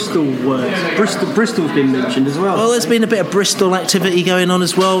Bristol words. Bristol's been mentioned as well. Well, there's been a bit of Bristol activity going on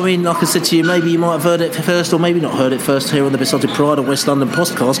as well. I mean, like I said to you, maybe you might have heard it first, or maybe not heard it first here on the Besotted Pride of West London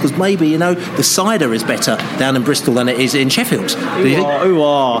podcast, because maybe the cider is better down in Bristol than it is in Sheffield.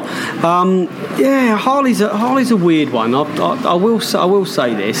 Yeah, Harley's a weird one. I will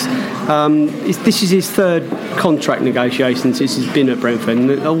say this. This is his third contract negotiation since he's been at Brentford,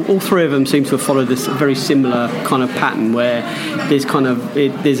 and all 3 of them seem to have followed this very similar kind of pattern where there's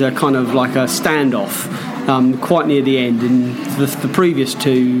a kind of like a standoff quite near the end, and the previous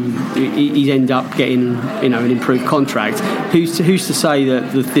 2 he's ended up getting an improved contract. Who's to say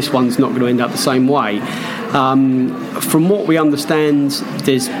that this one's not going to end up the same way? From what we understand,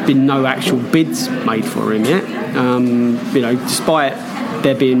 there's been no actual bids made for him yet. Despite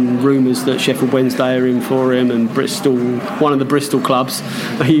there being rumours that Sheffield Wednesday are in for him, and Bristol, one of the Bristol clubs,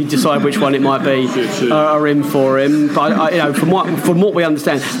 you decide which one it might be, are in for him. But from what we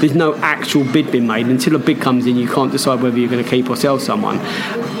understand, there's no actual bid being made. Until a bid comes in, you can't decide whether you're going to keep or sell someone.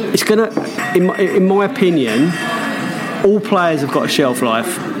 It's going to, in my opinion, all players have got a shelf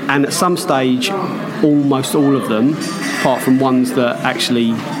life, and at some stage, almost all of them, apart from ones that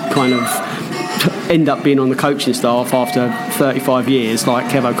actually kind of end up being on the coaching staff after 35 years, like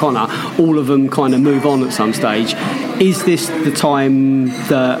Kev O'Connor, all of them kind of move on at some stage. Is this the time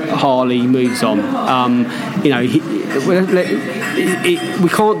that Harley moves on? We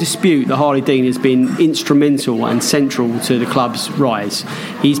can't dispute that Harley Dean has been instrumental and central to the club's rise.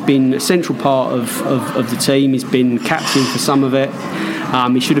 He's been a central part of the team. He's been captain for some of it.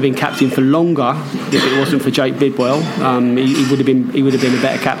 He should have been captain for longer if it wasn't for Jake Bidwell. He would have been a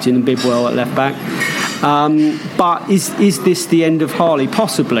better captain than Bidwell at left back. But is this the end of Harley?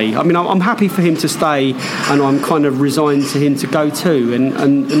 Possibly. I mean, I'm happy for him to stay, and I'm kind of resigned to him to go too.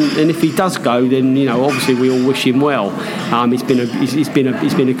 And if he does go, then obviously we all wish him well. He's been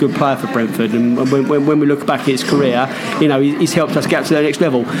a good player for Brentford, and when we look back at his career, he's helped us get to the next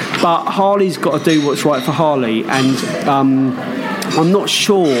level. But Harley's got to do what's right for Harley, and I'm not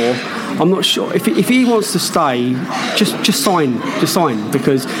sure if he wants to stay, just sign,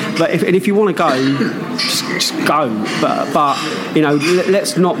 because if you want to go, just go. But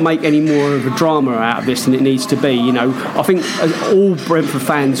let's not make any more of a drama out of this than it needs to be. I think all Brentford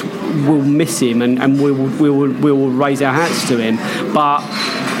fans will miss him, and we will raise our hats to him. But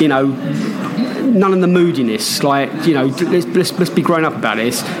none of the moodiness, let's be grown up about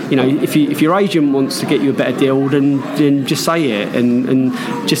this. If your agent wants to get you a better deal, then just say it, and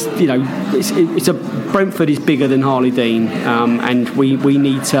just it's a Brentford is bigger than Harley Dean, and we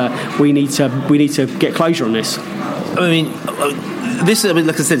need to get closure on this. I mean,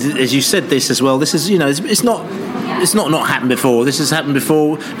 like I said, as you said this as well. This is it's not happened before. This has happened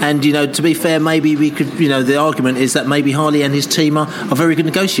before, and to be fair, maybe we could. The argument is that maybe Harley and his team are very good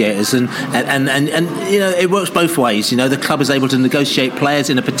negotiators, and it works both ways. The club is able to negotiate players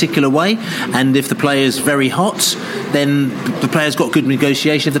in a particular way, and if the player is very hot, then the player's got good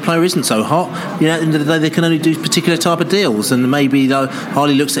negotiation. If the player isn't so hot, at the end of the day, they can only do particular type of deals. And maybe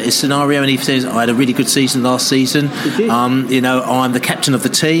Harley looks at his scenario and he says, "I had a really good season last season. I'm the captain of the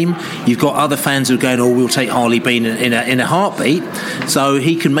team." You've got other fans who are going, "Oh, we'll take Harley Bean in a heartbeat," so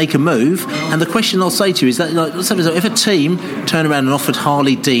he can make a move. And the question I'll say to you is that if a team turned around and offered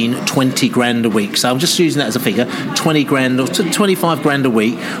Harley Dean 20 grand a week, so I'm just using that as a figure, 20 grand or 25 grand a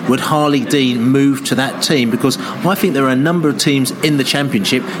week, would Harley Dean move to that team? Because I think there are a number of teams in the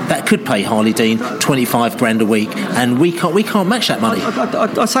Championship that could pay Harley Dean 25 grand a week, and we can't match that money.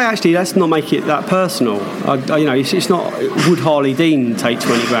 I'd say actually let's not make it that personal. It's not would Harley Dean take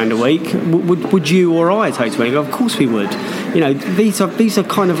 20 grand a week? Would you or I take 20? Of course we would. These are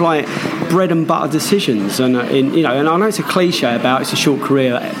kind of like bread and butter decisions, and and I know it's a cliche about it's a short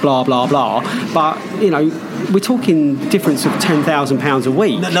career, blah blah blah, but we're talking difference of £10,000 a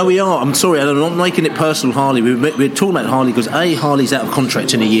week. No, we are. I'm sorry, I'm not making it personal, Harley. We're talking about Harley because Harley's out of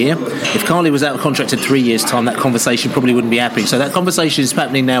contract in a year. If Harley was out of contract in 3 years' time, that conversation probably wouldn't be happening. So that conversation is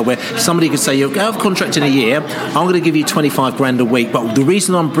happening now, where somebody could say, "You're out of contract in a year. I'm going to give you 25 grand a week." But the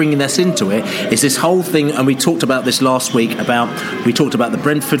reason I'm bringing this into it is this whole thing, and we talked about this last week. We talked about the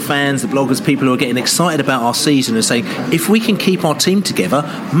Brentford fans, the bloggers, people who are getting excited about our season and saying, if we can keep our team together,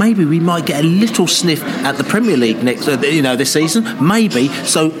 maybe we might get a little sniff at the Premier League this season, maybe.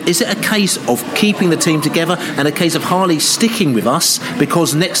 So is it a case of keeping the team together and a case of Harley sticking with us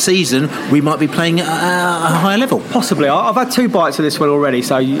because next season we might be playing at a higher level? Possibly. I've had 2 bites of this one already,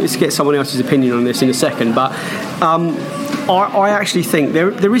 so let's get someone else's opinion on this in a second. But I actually think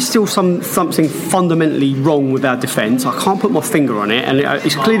there is still something fundamentally wrong with our defence. I can't put my finger on it, and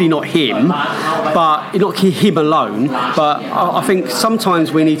it's clearly not him, but not him alone. But I think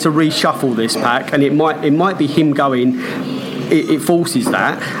sometimes we need to reshuffle this pack, and it might be him going. It forces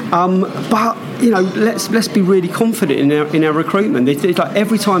that, but let's be really confident in our recruitment. It's like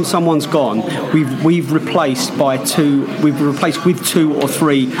every time someone's gone, we've replaced with 2 or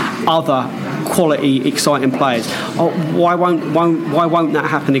 3 other quality, exciting players. Why won't that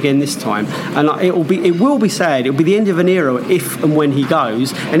happen again this time? And it will be sad. It'll be the end of an era if and when he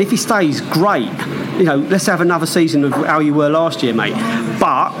goes. And if he stays, great. Let's have another season of how you were last year, mate.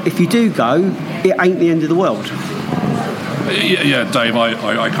 But if you do go, it ain't the end of the world. Yeah, Dave,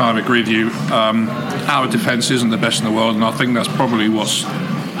 I kind of agree with you. Our defence isn't the best in the world, and I think that's probably what's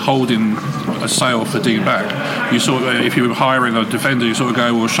holding a sale for Dean back. If you were hiring a defender, you sort of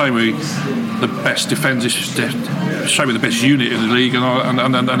go, well, show me the best defenders, show me the best unit in the league,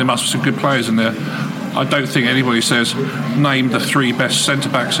 and there must be some good players in there. I don't think anybody says name the 3 best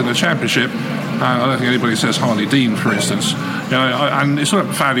centre-backs in the Championship. I don't think anybody says Harley Dean, for instance. And it's not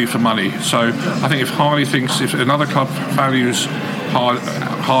value for money. So I think if Harley thinks if another club values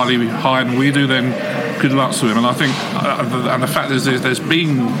Harley higher than we do, then good luck to him. And I think, and the fact is, there's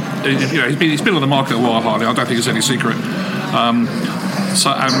been, he's been on the market a while, Harley. I don't think it's any secret. And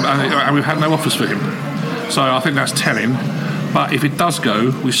we've had no offers for him. So I think that's telling. But if it does go,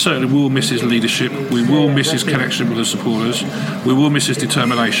 we certainly will miss his leadership. We will miss his connection with the supporters. We will miss his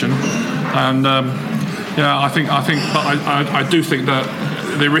determination. And I do think that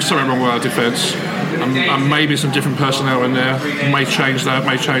there is something wrong with our defence, and maybe some different personnel in there may change that,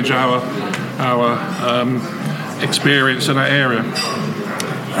 may change our experience in that area.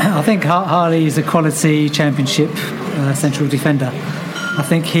 I think Harley is a quality Championship central defender. I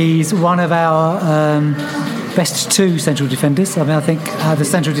think he's one of our best two central defenders. I mean, I think the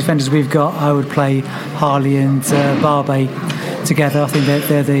central defenders we've got, I would play Harley and Barbe together. I think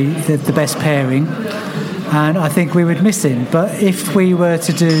they're the best pairing, and I think we would miss him. But if we were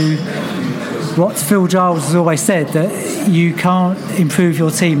to do what Phil Giles has always said, that you can't improve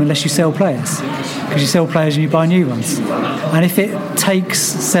your team unless you sell players, because you sell players and you buy new ones. And if it takes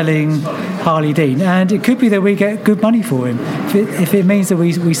selling Harley Dean, and it could be that we get good money for him, if it means that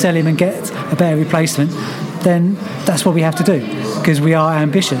we sell him and get a better replacement, then that's what we have to do, because we are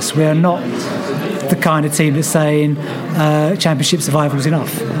ambitious. We are not the kind of team that's saying Championship survival is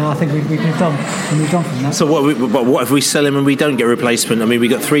enough. I think we've moved on from that. So what if we sell him and we don't get a replacement? I mean, we've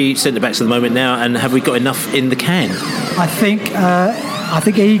got 3 centre-backs at the moment now, and have we got enough in the can? I think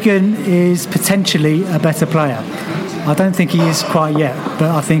Egan is potentially a better player. I don't think he is quite yet, but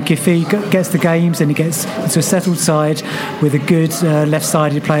I think if he gets the games and he gets into a settled side with a good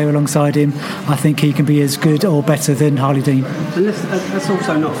left-sided player alongside him, I think he can be as good or better than Harley Dean. And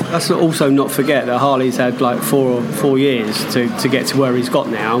let's also not forget that Harley's had like 4 years to get to where he's got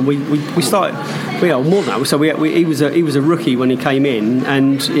now, and we started more than that. So he was a rookie when he came in,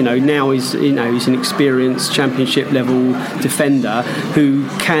 and now he's an experienced Championship level defender who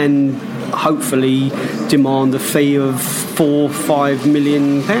can hopefully demand a fee of £4-5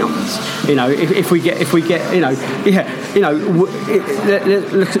 million. If we get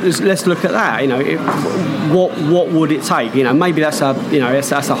let's look at that. What would it take? Maybe that's a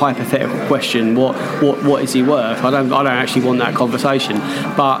hypothetical question. What is he worth? I don't actually want that conversation.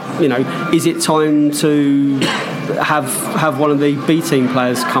 But is it time to have one of the B team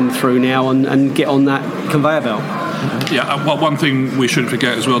players come through now and get on that conveyor belt? Yeah, one thing we shouldn't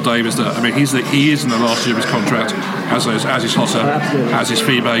forget as well, Dave, is that he is in the last year of his contract, as is Hotter, as is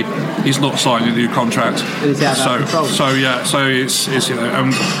Fibe. He's not signing a new contract. So it's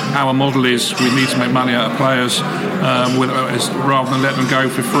and our model is we need to make money out of players rather than let them go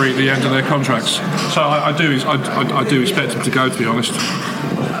for free at the end of their contracts. So I do expect him to go, to be honest.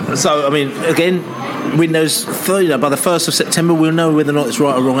 So I mean, again, windows by the 1st of September we'll know whether or not it's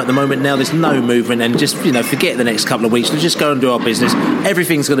right or wrong. At the moment now there's no movement, and just forget the next couple of weeks. Let's just go and do our business.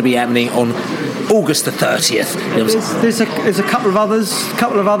 Everything's going to be happening on August the 30th. There's a couple of others.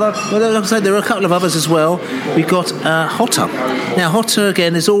 Well, like I said, there are a couple of others as well. We've got Hotter. Now Hotter,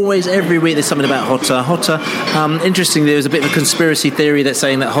 again, there's always, every week there's something about Hotter. Interestingly, there's a bit of a conspiracy theory that's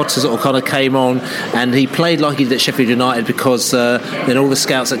saying that Hotter sort of kind of came on and he played like he did at Sheffield United because then all the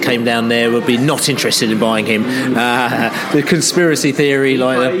scouts that came down there would be not interested in buying him. The conspiracy theory,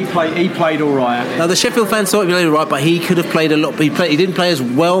 he played all right. Now the Sheffield fans thought he played all right, but he could have played a lot. He didn't play as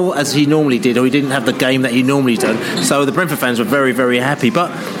well as he normally did, or he didn't have the game that he normally done. So the Brentford fans were very, very happy.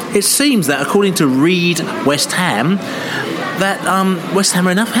 But it seems that according to Reed West Ham, that West Ham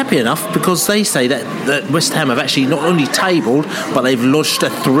are happy enough because they say that West Ham have actually not only tabled, but they've lodged a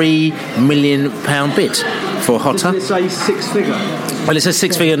 £3 million bid for Hotter. Doesn't it say 6-figure? Well, it says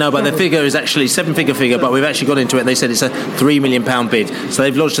 6-figure, no, but the figure is actually 7-figure figure, but we've actually got into it. They said it's a £3 million bid. So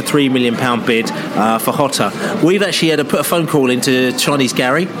they've lodged a £3 million bid for Hotter. We've actually had to put a phone call into Chinese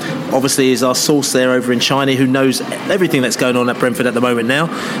Gary. Obviously, is our source there over in China who knows everything that's going on at Brentford at the moment now.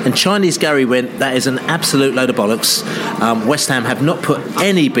 And Chinese Gary went, that is an absolute load of bollocks. West Ham have not put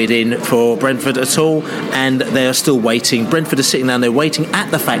any bid in for Brentford at all, and they are still waiting. Brentford are sitting down there waiting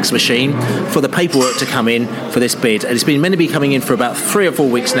at the fax machine for the paperwork to come in for this bid. And it's been meant to be coming in for about 3 or 4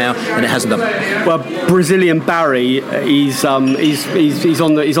 weeks now, and it hasn't done. Well, Brazilian Barry, he's on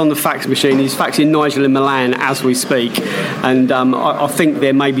the fax machine. He's faxing Nigel in Milan as we speak, and I think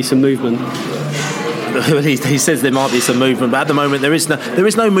there may be some movement. He says there might be some movement, but at the moment there is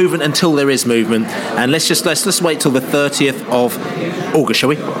no movement until there is movement. And let's wait till the 30th of August, shall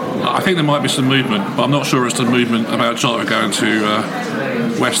we? I think there might be some movement, but I'm not sure it's the movement about Jota going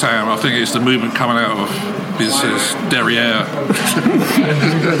to West Ham. I think it's the movement coming out of his derriere.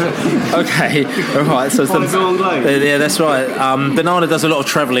 Okay, all right. So yeah, that's right. Banana does a lot of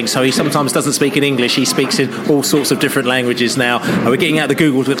travelling, so he sometimes doesn't speak in English. He speaks in all sorts of different languages now. We're getting out the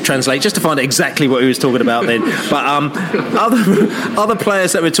Google to translate just to find out exactly what he was talking about then. But other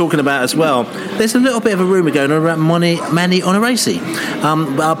players that we're talking about as well. There's a little bit of a rumour going on about Manny Onoresi,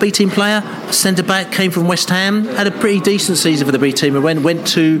 our B team player, centre back, came from West Ham, had a pretty decent season for the B team, and went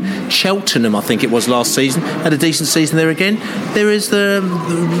to Cheltenham, I think it was last season, had a decent season there again. There is the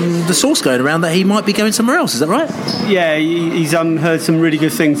source going around that he might be going somewhere else. Is that right? Yeah, he's heard some really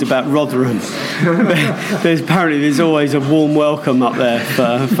good things about Rotherham. There's always a warm welcome up there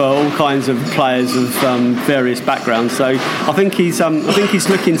for all kinds of players of various backgrounds. So I think he's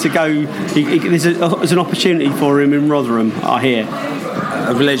looking to go. There's an opportunity for him in Rotherham, I hear.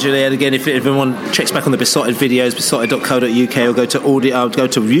 Allegedly, and again, if anyone checks back on the Besotted videos, besotted.co.uk, or go to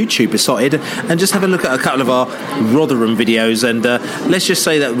YouTube Besotted and just have a look at a couple of our Rotherham videos, and let's just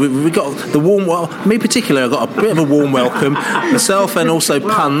say that we got the warm me in particular, I got a bit of a warm welcome, myself and also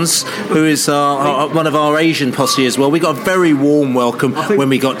Puns, who is one of our Asian posse as well. We got a very warm welcome when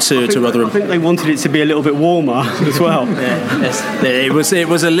we got to Rotherham. I think they wanted it to be a little bit warmer as well. It was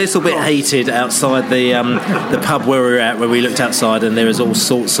a little bit heated outside the pub where we were at, where we looked outside, and there was all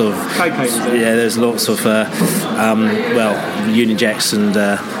sorts of there's lots of Union Jacks and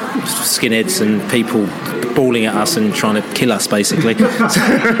skinheads and people bawling at us and trying to kill us, basically.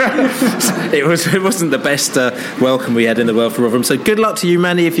 It wasn't the best welcome we had in the world for Rotherham. So good luck to you,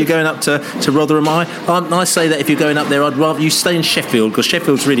 Manny, if you're going up to Rotherham. I say that if you're going up there, I'd rather you stay in Sheffield, because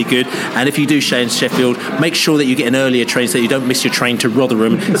Sheffield's really good, and if you do stay in Sheffield, make sure that you get an earlier train so that you don't miss your train to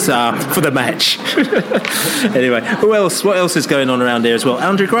Rotherham for the match. Anyway, what else is going on around here as well?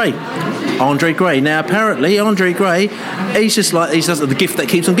 Andre Gray. Now apparently Andre Gray, he's the gift that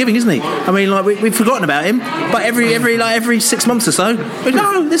keeps on giving, isn't he? I mean, like we've forgotten about him, but every 6 months or so, we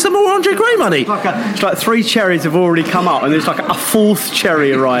go, there's some more Andre Gray money. It's like 3 cherries have already come up, and there's like a 4th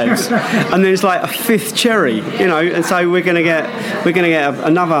cherry arrives, and there's like a 5th cherry, and so we're gonna get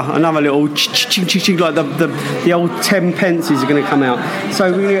another little like the old 10 pences are gonna come out.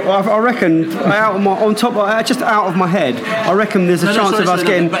 So I reckon out of my head, I reckon there's a chance of us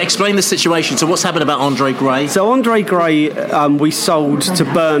getting. But explain the situation. So what's happened about Andre Gray? So Andre Gray, we sold to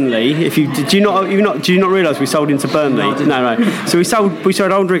Burnley. Do you not realise we sold him to Burnley? No. So we sold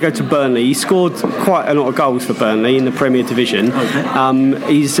Andre Gray to Burnley. He scored quite a lot of goals for Burnley in the Premier Division.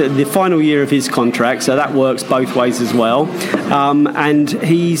 Okay. He's the final year of his contract, so that works both ways as well. And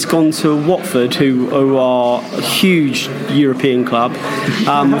he's gone to Watford, who are a huge European club,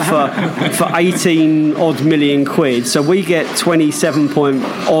 for 18 odd million quid. So we get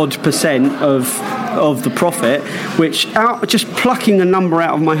 27% of the profit, which just plucking a number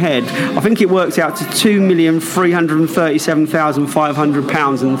out of my head, I think it works out to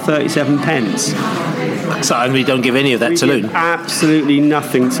 £2,337,500 and 37 pence. So, and we don't give any of that to Luton? Absolutely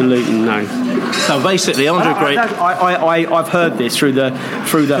nothing to Luton, no. So basically, Andre Gray. I've heard this through the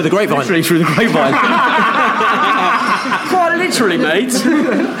grapevine. Literally through the grapevine. Quite literally, mate.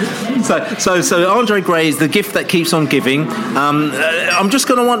 So Andre Gray is the gift that keeps on giving. I'm just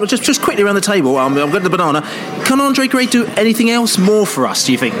going to want just quickly around the table. I'm going to the banana. Can Andre Gray do anything else more for us?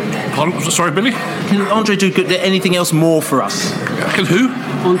 Do you think? Sorry, Billy. Can Andre do anything else more for us? Can who?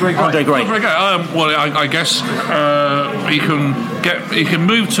 Andre Gray. Well, I guess he can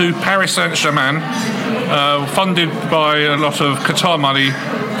move to Paris Saint-Germain, funded by a lot of Qatar money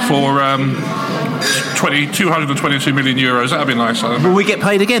for 222 million euros. That'd be nice. Will we get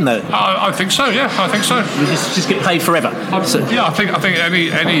paid again, though? I think so. Yeah, I think so. We just get paid forever. I think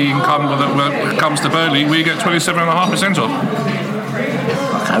any income that comes to Burnley, we get 27.5% of.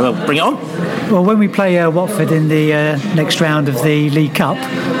 Okay, well, bring it on. Well, when we play Watford in the next round of the League Cup,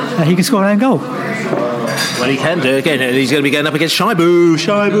 he can score an own goal. Well, he can do again. He's going to be going up against Shaibu.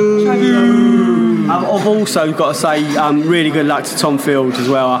 I've also got to say really good luck to Tom Field as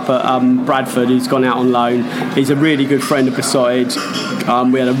well up at Bradford, who's gone out on loan. He's a really good friend of Besotted.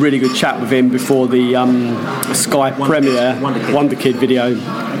 We had a really good chat with him before the Sky Premier Wonder Kid video.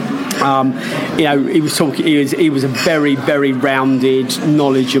 He was talking. He was a very, very rounded,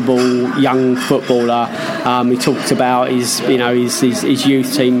 knowledgeable young footballer. He talked about his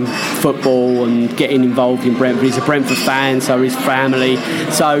youth team football and getting involved in Brentford. He's a Brentford fan, so his family.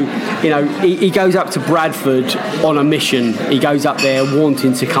 So he goes up to Bradford on a mission. He goes up there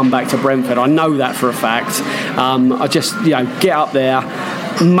wanting to come back to Brentford. I know that for a fact. I just get up there,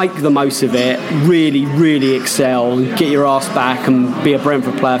 make the most of it, really, really excel and get your ass back and be a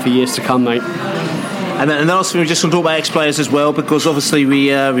Brentford player for years to come, mate. And the last thing, we're just going to talk about ex-players as well, because obviously we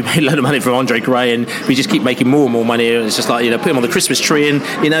made a load of money from Andre Gray, and we just keep making more and more money. It's just like, put him on the Christmas tree, and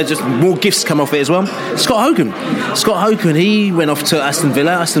just more gifts come off it as well. Scott Hogan, he went off to Aston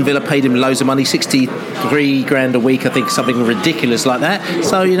Villa. Aston Villa paid him loads of money, 63 grand a week, I think, something ridiculous like that.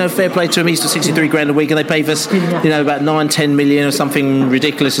 So fair play to him. He's got 63 grand a week, and they paid us about 9-10 million or something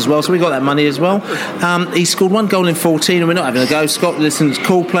ridiculous as well. So we got that money as well. He scored 1 goal in 14, and we're not having a go. Scott, listen,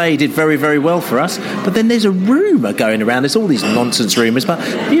 cool play. He did very, very well for us. But then there's a rumour going around. There's all these nonsense rumours, but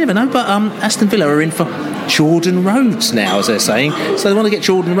you never know. But Aston Villa are in for Jordan Rhodes now, as they're saying. So they want to get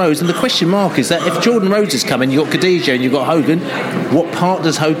Jordan Rhodes. And the question mark is that if Jordan Rhodes is coming, you've got Khadija and you've got Hogan, what part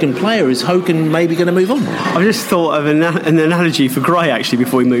does Hogan play? Or is Hogan maybe going to move on? I've just thought of an analogy for Gray, actually,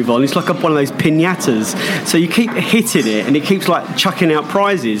 before we move on. It's like one of those pinatas. So you keep hitting it, and it keeps like chucking out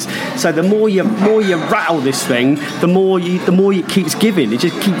prizes. So the more you rattle this thing, the more it keeps giving. It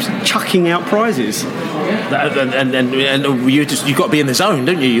just keeps chucking out prizes. And you've got to be in the zone,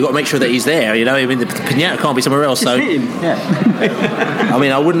 don't you? You've got to make sure that he's there. I mean, the pinata can't be somewhere else. Just so hit him. Yeah. I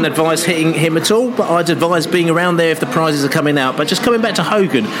mean, I wouldn't advise hitting him at all, but I'd advise being around there if the prizes are coming out. But just coming back to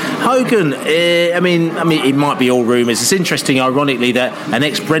Hogan, I mean, it might be all rumours. It's interesting, ironically, that an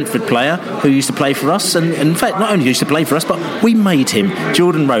ex-Brentford player who used to play for us, and in fact, not only used to play for us, but we made him,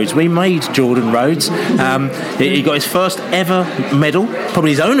 Jordan Rhodes. We made Jordan Rhodes. He got his first ever medal,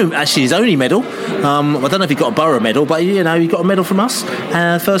 probably his only medal. I don't know if he got a Borough medal, but he got a medal from us,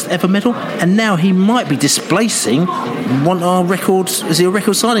 first ever medal, and now he might be displacing one of our records. Is he a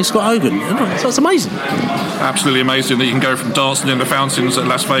record signing, Scott Hogan? So it's amazing. Absolutely amazing that you can go from dancing in the fountains at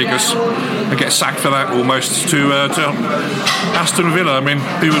Las Vegas and get sacked for that almost to Aston Villa. I mean,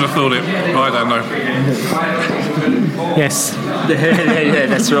 who would have thought it? I don't know. Yes. Yeah,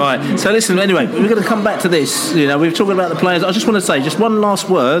 that's right. So listen, anyway, we're going to come back to this. We're talking about the players. I just want to say just one last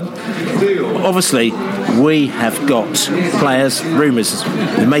word. Obviously, we have got players, rumours.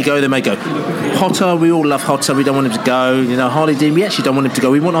 They may go, they may go. Hotter, we all love Hotter. We don't want him to go. Harley Dean, we actually don't want him to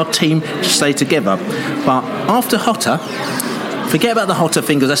go. We want our team to stay together. But after Hotter, forget about the Hotter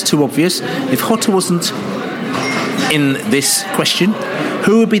thing because that's too obvious. If Hotter wasn't in this question,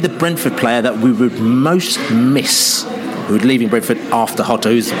 who would be the Brentford player that we would most miss? Who would leaving Brentford after Hotter,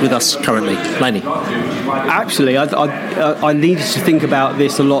 who's with us currently? Laney. Actually, I needed to think about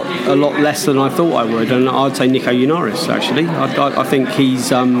this a lot less than I thought I would, and I'd say Nico Yunaris. Actually, I think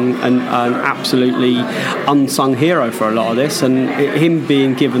he's an absolutely unsung hero for a lot of this, and him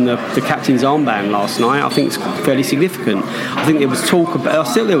being given the captain's armband last night, I think is fairly significant. I think there was talk about,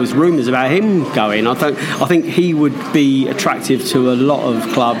 still there was rumours about him going. I think he would be attractive to a lot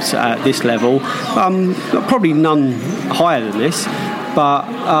of clubs at this level. Probably none higher than this,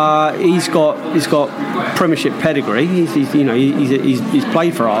 but he's got Premiership pedigree. He's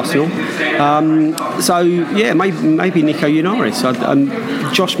played for Arsenal, so yeah, maybe Nico Yunaris,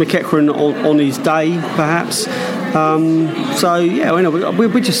 Josh McEachran on his day, perhaps. So yeah,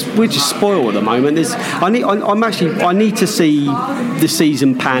 we're just spoiled at the moment. I need to see the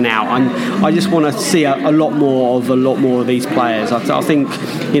season pan out, and I just want to see a lot more of these players. I think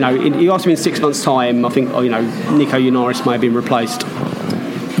you asked me in 6 months' time. I think Nico Yunaris may have been replaced.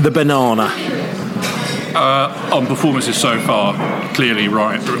 The banana. On performances so far, clearly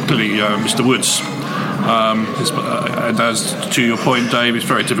Mr. Woods. And as to your point, Dave, it's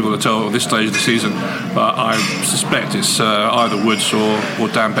very difficult to tell at this stage of the season, but I suspect it's either Woods or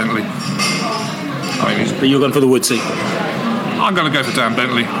Dan Bentley. But you're going for the Woodsy? I'm going to go for Dan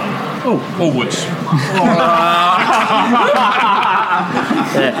Bentley. Or Woods.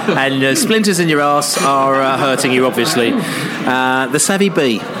 Yeah, and splinters in your arse are hurting you, obviously. The Savvy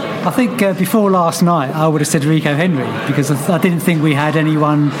Bee. I think before last night I would have said Rico Henry, because I didn't think we had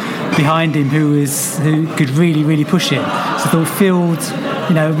anyone behind him who could really, really push it. So I thought Fields,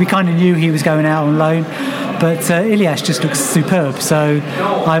 we kind of knew he was going out on loan, but Ilias just looks superb. So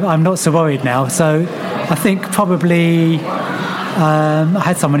I'm not so worried now. So I think probably I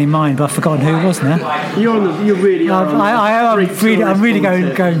had someone in mind, but I've forgotten who it was now. I'm really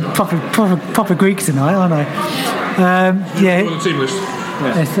going proper Greek tonight, aren't I? Yeah. On the team list.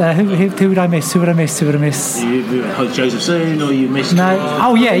 Yes, who would I miss? Who would I miss? Joseph Soon, or you missed? No.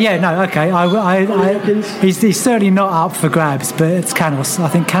 Oh yeah. No. Okay. He's certainly not up for grabs, but it's Canos. I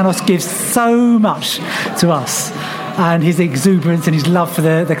think Canos gives so much to us. and his exuberance and his love for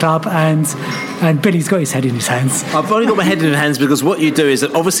the club, and Billy's got his head in his hands. I've only got my head in my hands because what you do is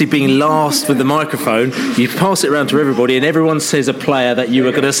that obviously being last with the microphone, you pass it around to everybody and everyone says a player that you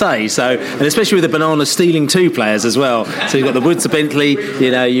were going to say. So, and especially with the Banana stealing 2 players as well. So you've got the Woods of Bentley,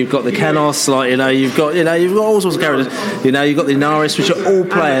 you've got the Canos, you've got all sorts of characters. You've got the Inaris, which are all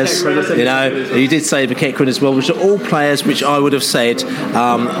players. You did say McEachran as well, which are all players which I would have said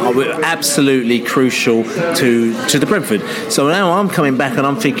were absolutely crucial to the Brentford. So now I'm coming back and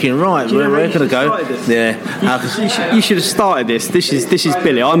I'm thinking, right, we're going to go. Yeah. You should have started this. This is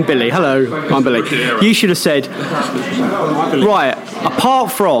Billy. I'm Billy. Hello, I'm Billy. You should have said, right,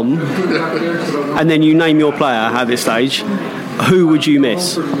 apart from, and then you name your player at this stage, who would you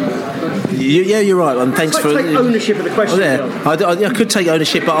miss? Yeah, you're right, and thanks for take ownership of the question. I could take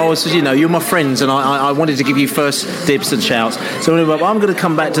ownership, but I was, you're my friends, and I wanted to give you first dibs and shouts. So anyway, I'm going to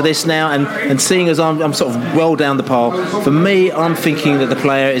come back to this now, and seeing as I'm sort of well down the pile, for me, I'm thinking that the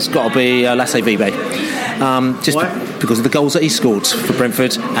player has got to be Lasse Vibe. Because of the goals that he scored for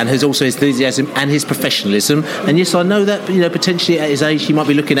Brentford, and his enthusiasm and his professionalism. And yes, I know that potentially at his age he might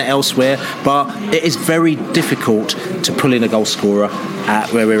be looking at elsewhere, but it is very difficult to pull in a goal scorer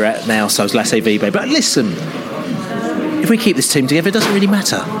at where we're at now. So it's Lasse Vibe. But listen, if we keep this team together, it doesn't really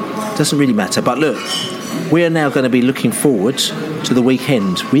matter. But look, we are now going to be looking forward to the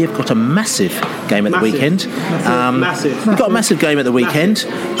weekend. We have got a massive game at the weekend. We've got a massive game at the weekend.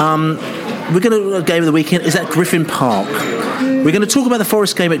 We're going to a game of the weekend is at Griffin Park. We're going to talk about the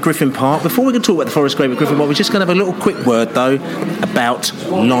Forest game at Griffin Park. Before we can talk about the Forest game at Griffin Park, we're just going to have a little quick word though about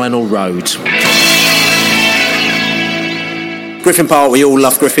Lionel Road. Griffin Park, we all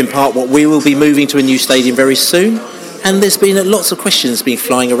love Griffin Park. We will be moving to a new stadium very soon, and there's been lots of questions being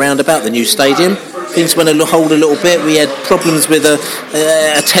flying around about the new stadium. Things went a hold a little bit. We had problems with a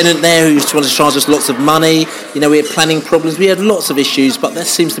tenant there who wanted to charge us lots of money. We had planning problems. We had lots of issues, but that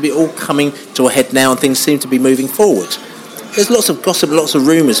seems to be all coming to a head now, and things seem to be moving forward. There's lots of gossip, lots of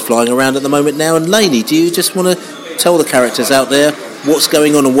rumours flying around at the moment now. And Lainey, do you just want to tell the characters out there what's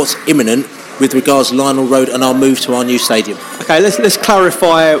going on and what's imminent with regards to Lionel Road and our move to our new stadium? Okay, let's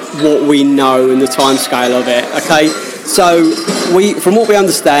clarify what we know and the timescale of it. Okay, so from what we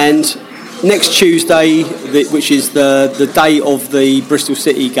understand, next Tuesday, which is the day of the Bristol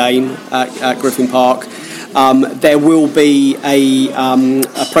City game at Griffin Park, there will be a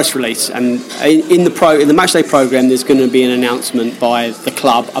press release, and in the matchday programme, there's going to be an announcement by the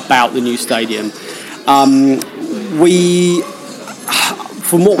club about the new stadium.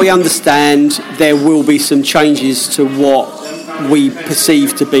 From what we understand, there will be some changes to what we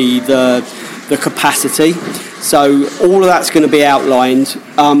perceive to be the capacity. So all of that's going to be outlined.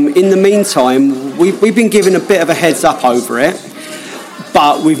 In the meantime, we've been given a bit of a heads up over it,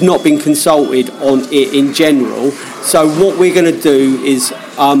 but we've not been consulted on it in general. So what we're going to do is,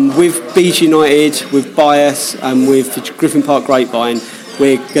 with Bees United, with Bias, and with the Griffin Park Grapevine,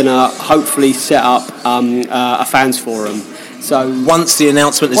 we're going to hopefully set up a fans forum. So once the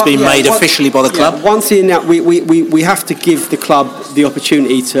announcement has been made officially by the club, once we have to give the club the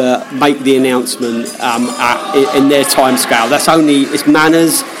opportunity to make the announcement in their timescale. It's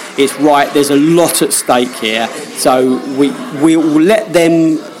manners, it's right. There's a lot at stake here, so we will let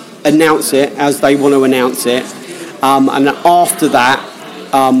them announce it as they want to announce it, and after that,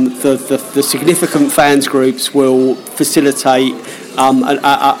 the significant fans groups will facilitate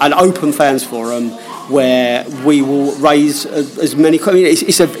an open fans forum, where we will raise as many. I mean,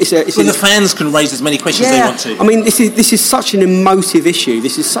 the fans can raise as many questions as they want to. I mean, this is such an emotive issue.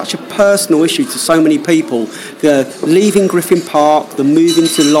 This is such a personal issue to so many people. The leaving Griffin Park, the moving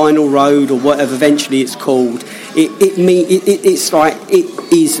to Lionel Road, or whatever eventually it's called. It's like it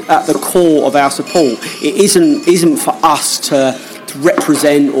is at the core of our support. It isn't for us to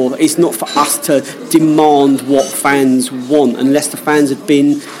represent, or it's not for us to demand what fans want unless the fans have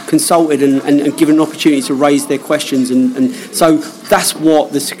been consulted and given an opportunity to raise their questions, and so that's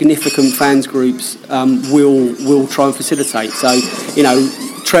what the significant fans groups will try and facilitate. So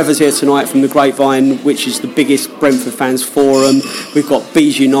Trevor's here tonight from the Grapevine, which is the biggest Brentford fans forum. We've got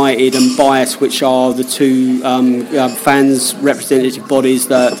Bees United and Bias, which are the two fans representative bodies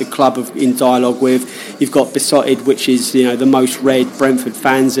that the club are in dialogue with. You've got Besotted, which is the most read Brentford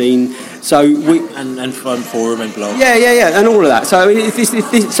fanzine. So and Fun Forum and blog. Yeah, and all of that. So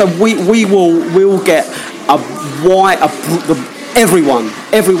we'll get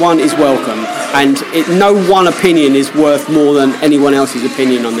everyone is welcome, and no one opinion is worth more than anyone else's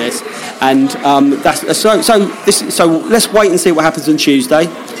opinion on this. And so let's wait and see what happens on Tuesday,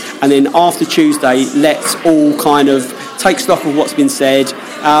 and then after Tuesday, let's all kind of take stock of what's been said,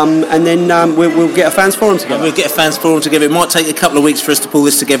 and then we'll get a fans forum together. We'll get a fans forum together. It might take a couple of weeks for us to pull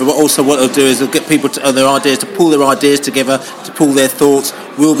this together, but also what it'll do is it'll get people their ideas, to pull their ideas together, to pull their thoughts.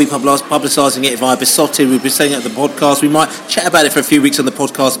 We'll be publicising it via Besotti. We'll be saying it at the podcast. We might chat about it for a few weeks on the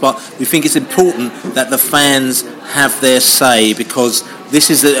podcast, but we think it's important that the fans have their say, because this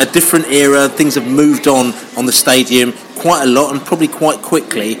is a different era. Things have moved on the stadium quite a lot and probably quite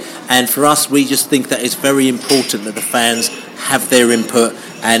quickly, and for us we just think that it's very important that the fans have their input,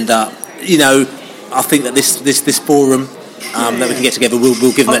 and I think that this forum that we can get together will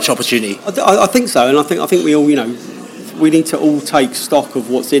give them that opportunity. I think so, and I think we all we need to all take stock of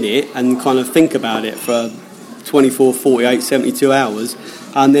what's in it and kind of think about it for 24, 48, 72 hours,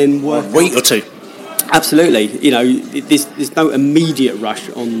 and then work a week or two. Absolutely, there's no immediate rush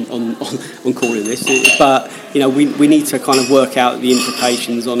on calling this, but we need to kind of work out the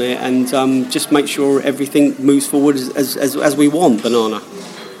implications on it and just make sure everything moves forward as we want. Banana.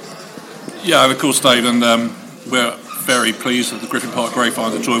 Yeah, and of course, Dave, and we're very pleased that the Griffin Park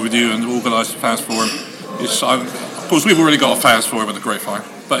Grapevine to join with you and organise the fans forum. Of course, we've already got a fans forum at the Grapevine,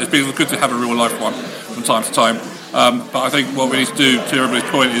 but it's been good to have a real life one from time to time. But I think what we need to do, to everybody's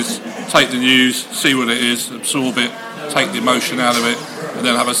point, is take the news, see what it is, absorb it, take the emotion out of it, and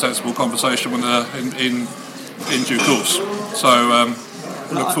then have a sensible conversation in due course. So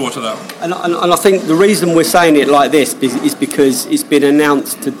look forward to that. And I think the reason we're saying it like this is because it's been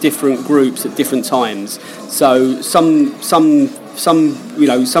announced to different groups at different times. So some of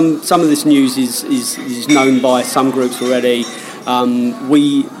this news is known by some groups already.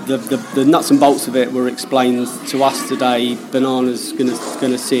 The nuts and bolts of it were explained to us today. Banana's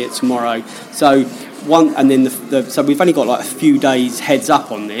going to see it tomorrow. So so we've only got like a few days heads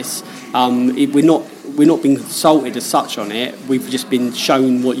up on this. We're not being consulted as such on it. We've just been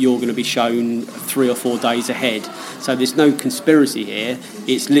shown what you're going to be shown 3 or 4 days ahead. So there's no conspiracy here.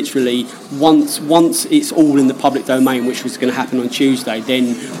 It's literally once it's all in the public domain, which was going to happen on Tuesday,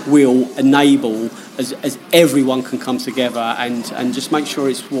 then we'll enable as everyone can come together and just make sure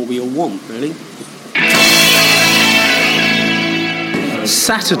it's what we all want, really.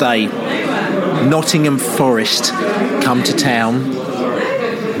 Saturday, Nottingham Forest come to town.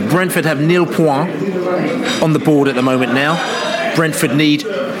 Brentford have 0 points on the board at the moment now. Brentford need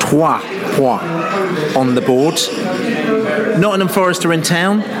 3 points on the board. Nottingham Forest are in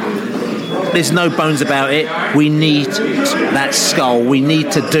town. There's no bones about it. We need that skull. We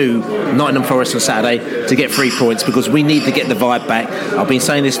need to do Nottingham Forest on Saturday to get 3 points, because we need to get the vibe back. I've been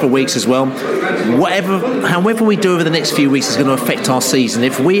saying this for weeks as well. However we do over the next few weeks is going to affect our season.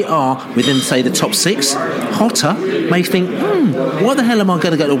 If we are within, say, the top 6, Hotter may think, why the hell am I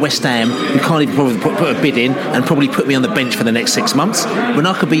going to go to West Ham, who can't even probably put a bid in and probably put me on the bench for the next 6 months, when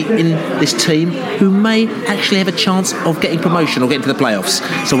I could be in this team who may actually have a chance of getting promotion or getting to the playoffs.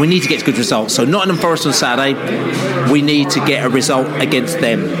 So we need to get good results. So Nottingham Forest on Saturday, we need to get a result against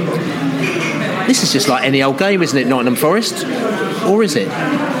them. This is just like any old game, isn't it, Nottingham Forest? Or is it?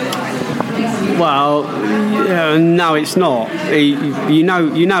 Well, no, it's not. You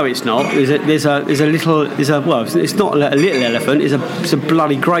know, it's not. It's not a little elephant. It's a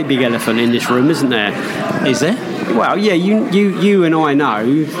bloody great big elephant in this room, isn't there? Is there? Well, yeah. You and I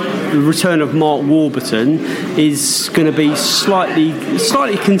know the return of Mark Warburton is going to be slightly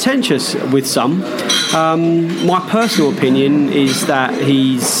contentious with some. My personal opinion is that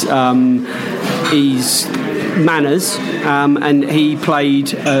he's manners, and he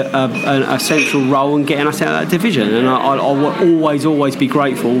played a central role in getting us out of that division, and I will always be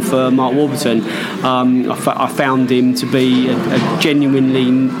grateful for Mark Warburton. I found him to be a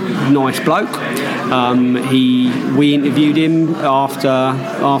genuinely nice bloke. We interviewed him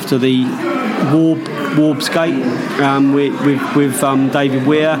after the Warbsgate with David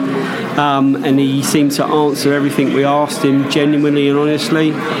Weir, and he seemed to answer everything we asked him genuinely and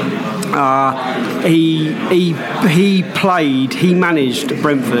honestly. He managed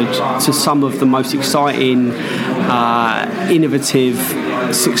Brentford to some of the most exciting, innovative,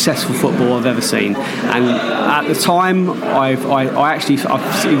 successful football I've ever seen. And at the time,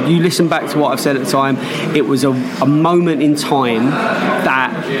 you listen back to what I've said at the time, it was a moment in time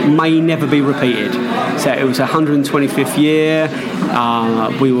that may never be repeated. So it was 125th year.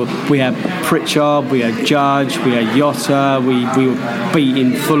 We had Pritchard, we had Judge, we had Yotta, we were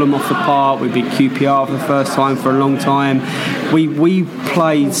beating Fulham off the park, we beat QPR for the first time for a long time. We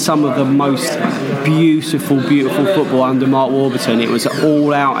played some of the most beautiful football under Mark Warburton. It was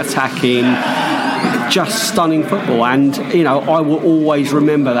all-out attacking, just stunning football, and I will always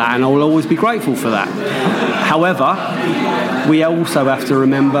remember that, and I will always be grateful for that. However, we also have to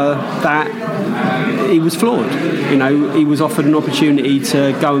remember that he was flawed. You know, he was offered an opportunity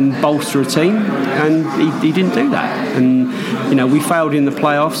to go and bolster a team, and he didn't do that. And you know, we failed in the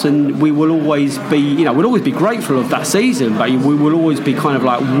playoffs, and we will always be, you know, we'll always be grateful of that season, but we will always be kind of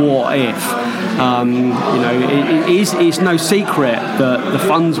like, what if? You know, it's no secret that the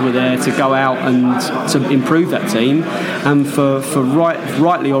funds were there to go out and to improve that team, and for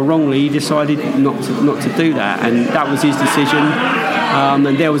rightly or wrongly, he decided not to do that, and that was his decision. And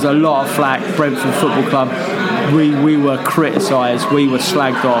there was a lot of flack. Brentford Football Club, we were criticised, we were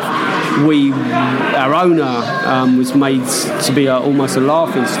slagged off. Our owner was made to be almost a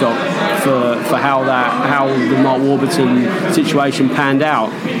laughing stock for how the Mark Warburton situation panned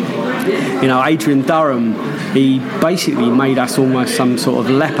out. You know, Adrian Durham, he basically made us almost some sort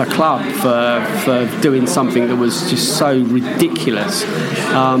of leper club for doing something that was just so ridiculous.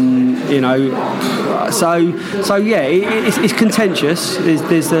 You know, so yeah, it's contentious.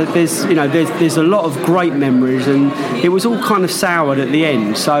 There's a lot of great memories, and it was all kind of soured at the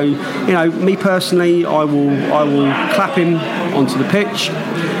end. So, you know, me personally, I will clap him onto the pitch,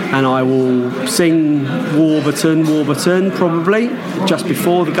 and I will sing Warburton probably just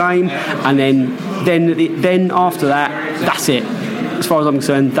before the game, and then after that, that's it. As far as I'm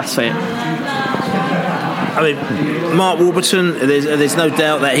concerned, that's it. I mean, Mark Warburton, there's no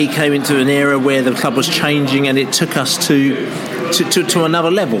doubt that he came into an era where the club was changing, and it took us to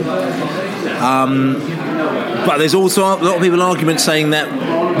another level. But there's also a lot of people argument saying that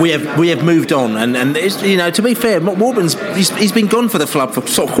we have moved on, and it's, you know, to be fair, Warburton's he's been gone for the club for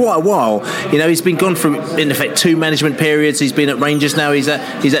sort of quite a while. You know, he's been gone through, in effect, 2 management periods. He's been at Rangers now. He's at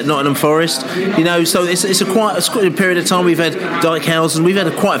Nottingham Forest. You know, so it's quite a period of time. We've had Dijkhuizen. We've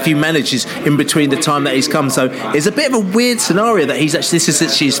had quite a few managers in between the time that he's come. So it's a bit of a weird scenario that this is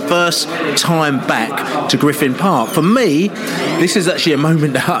actually his first time back to Griffin Park. For me, this is actually a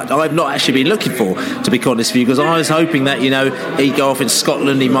moment that I've not actually been looking for, to be honest with you, because I was hoping that, you know, he'd go off in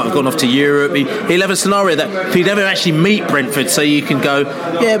Scotland. He might have gone off to Europe. He'll have a scenario that he'd never actually meet Brentford, so you can go,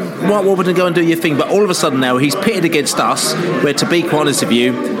 yeah, Mark Warburton, go and do your thing. But all of a sudden now he's pitted against us, where, to be quite honest with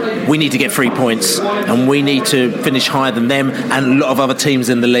you, we need to get 3 points, and we need to finish higher than them and a lot of other teams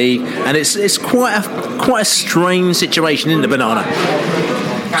in the league. And it's quite a strange situation in the Banana.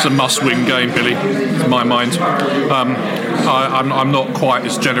 It's a must-win game, Billy, in my mind. I'm not quite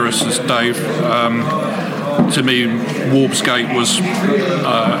as generous as Dave. To me, Warpsgate was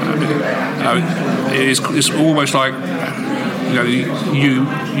it's almost like, you know,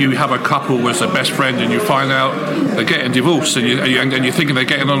 you have a couple as a best friend, and you find out they're getting divorced, and you're thinking they're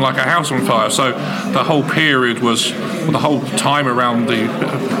getting on like a house on fire. So the whole period the whole time around the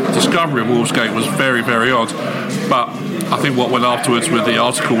discovery of Warpsgate was very, very odd. But I think what went afterwards with the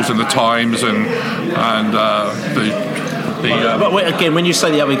articles in the Times and but again, when you say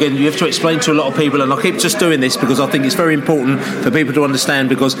the other again, you have to explain to a lot of people, and I keep just doing this because I think it's very important for people to understand,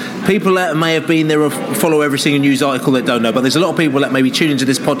 because people that may have been there or follow every single news article that don't know, but there's a lot of people that maybe tune into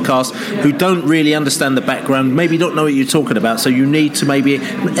this podcast who don't really understand the background, maybe don't know what you're talking about, so you need to maybe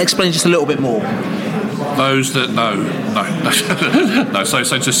explain just a little bit more. Those that know, no. So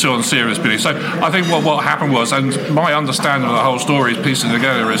just on serious, Billy. So I think what happened was, and my understanding of the whole story, piecing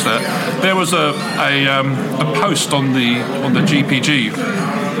together, is that there was a post on the GPG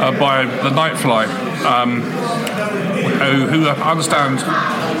by the Nightfly, who I understand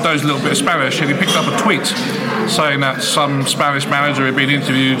knows a little bit of Spanish, and he picked up a tweet saying that some Spanish manager had been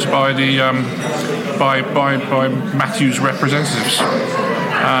interviewed by the by Matthew's representatives,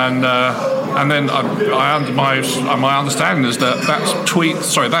 and then my understanding is that that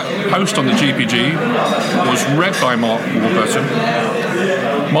post on the GPG was read by Mark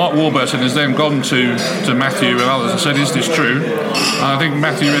Warburton. Mark Warburton has then gone to Matthew and others and said, "Is this true?" And I think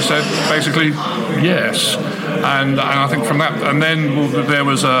Matthew has said basically yes. And I think from that, and then there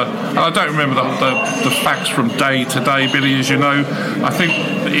was and I don't remember the facts from day to day, Billy, as you know. I think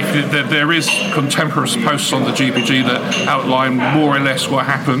there is contemporaneous posts on the GPG that outline more or less what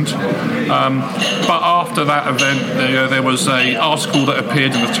happened. But after that event, there was an article that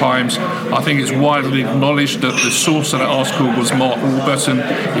appeared in the Times. I think it's widely acknowledged that the source of that article was Mark Warburton.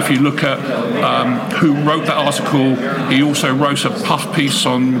 If you look at who wrote that article, he also wrote a puff piece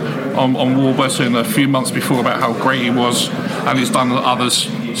on Warburton a few months before about how great he was, and he's done others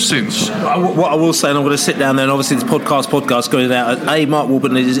since. What I will say, and I'm going to sit down there, and obviously this podcast going out, Mark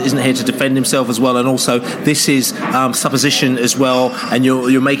Warburton isn't here to defend himself as well, and also this is supposition as well, and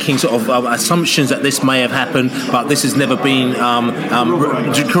you're making sort of assumptions that this may have happened, but this has never been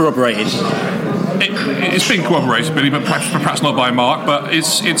corroborated. it's been corroborated, Billy, but perhaps not by Mark. But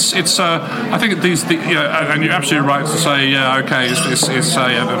it's. I think these, and you're absolutely right to say, okay, it's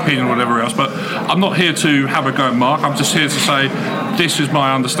an opinion or whatever else. But I'm not here to have a go at Mark. I'm just here to say this is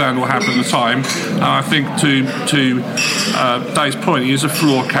my understanding what happened at the time. And I think to Dave's point, he is a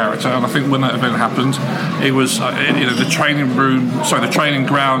flawed character, and I think when that event happened, it was the training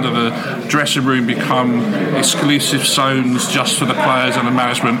ground and the dressing room become exclusive zones just for the players and the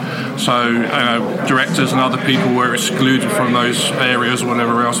management. So directors and other people were excluded from those areas or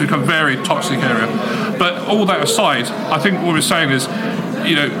whatever else. It became a very toxic area. But all that aside, I think what we're saying is,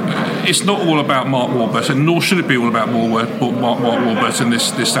 it's not all about Mark Warburton, nor should it be all about Mark Warburton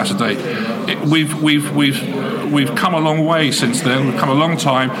this Saturday. We've come a long way since then. We've come a long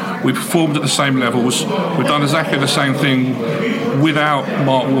time. We've performed at the same levels. We've done exactly the same thing without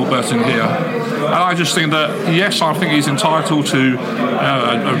Mark Warburton here. And I just think that, yes, I think he's entitled to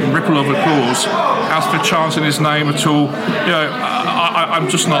a ripple of applause. As for chanting his name at all, I'm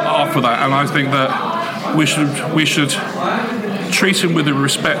just not up for that. And I think that we should treat him with the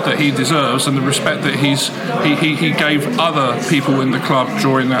respect that he deserves and the respect that he gave other people in the club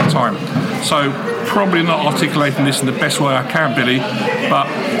during that time. So probably not articulating this in the best way I can, Billy, but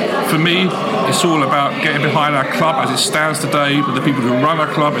for me it's all about getting behind our club as it stands today, with the people who run our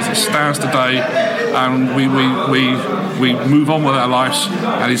club as it stands today, and we move on with our lives,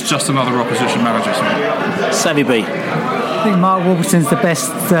 and he's just another opposition manager. Savvy B. I think Mark Warburton's the best,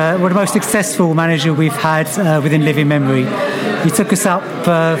 the most successful manager we've had within living memory. He took us up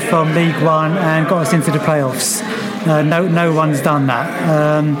from League One and got us into the playoffs. No one's done that.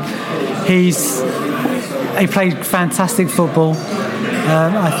 He played fantastic football.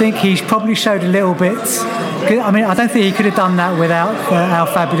 I think he's probably showed a little bit. I don't think he could have done that without our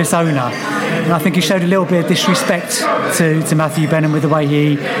fabulous owner. And I think he showed a little bit of disrespect to Matthew Benham with the way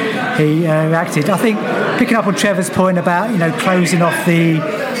he reacted. I think picking up on Trevor's point about closing off the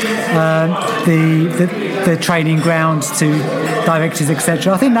training grounds to directors,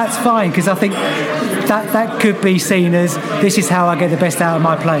 etc. I think that's fine, because I think that could be seen as, this is how I get the best out of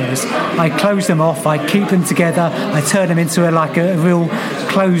my players. I close them off, I keep them together, I turn them into a real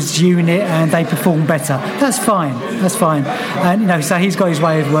closed unit, and they perform better. That's fine. And so he's got his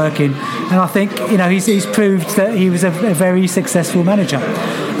way of working, and I think he's proved that he was a very successful manager.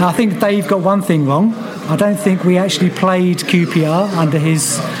 And I think Dave got one thing wrong. I don't think we actually played QPR under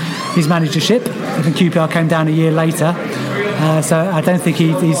his managership. I think QPR came down a year later, so I don't think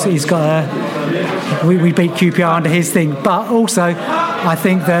he's got we beat QPR under his thing. But also, I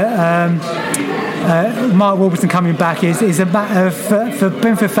think that Mark Warburton coming back is a matter of, for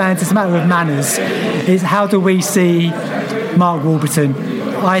Brentford fans, it's a matter of manners. Is how do we see Mark Warburton?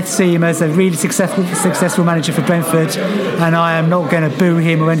 I see him as a really successful manager for Brentford, and I am not going to boo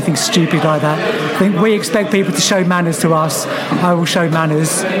him or anything stupid like that. I think we expect people to show manners to us. I will show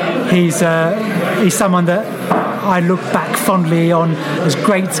manners. He's someone that I look back fondly on as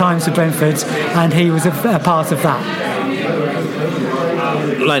great times for Brentford, and he was a part of that.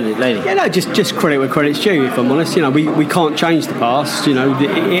 Lady. Yeah, no, just credit where credit's due, if I'm honest. We can't change the past. It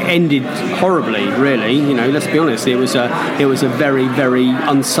ended horribly, really. Let's be honest. It was a very, very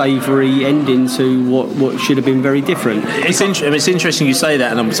unsavoury ending to what should have been very different. It's interesting you say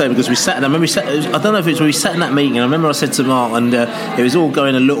that, and I'm saying because I don't know if it was when we sat in that meeting, and I remember I said to Mark, and it was all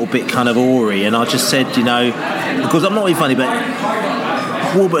going a little bit kind of awry, and I just said, because I'm not being funny, but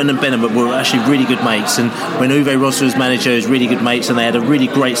Warburton and Benham were actually really good mates, and when Uwe Rosser was manager, he was really good mates, and they had a really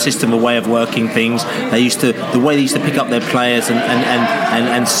great system, a way of working things. The way they used to pick up their players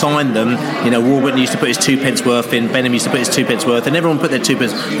and sign them. Warburton used to put his 2 pence worth in, Benham used to put his 2 pence worth, and everyone put their 2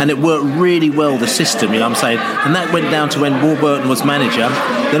 pence, and it worked really well, the system. What I'm saying, and that went down to when Warburton was manager.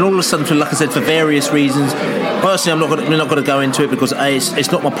 Then all of a sudden, like I said, for various reasons. Personally, we're not going to go into it because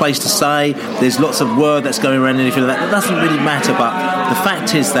it's not my place to say. There's lots of word that's going around and anything like that. It doesn't really matter, but the fact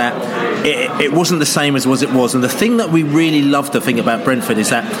is that it wasn't the same as it was. And the thing that we really loved, the thing about Brentford, is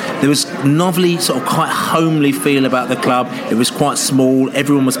that there was lovely, sort of quite homely feel about the club. It was quite small.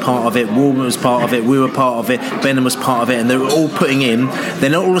 Everyone was part of it. Warburton was part of it. We were part of it. Benham was part of it. And they were all putting in.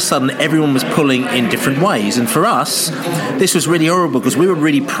 Then all of a sudden, everyone was pulling in different ways. And for us, this was really horrible because we were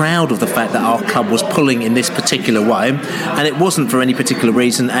really proud of the fact that our club was pulling in this particular way. And it wasn't for any particular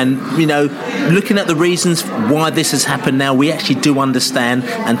reason. And, looking at the reasons why this has happened now, we actually do understand.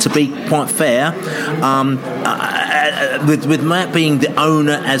 And to be quite fair, with Matt being the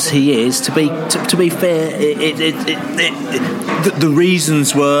owner as he is, to be fair, the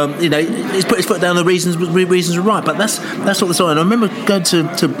reasons were, he's put his foot down. The reasons were right, but that's what the story. And I remember going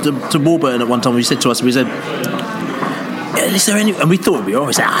to Warburton at one time. He said to us, we said, is there any? And we thought we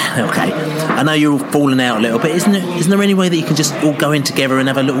always okay. I know you're all falling out a little bit. Isn't there any way that you can just all go in together and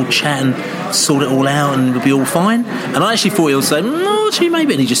have a little chat and sort it all out and we'll be all fine? And I actually thought he would say, no, actually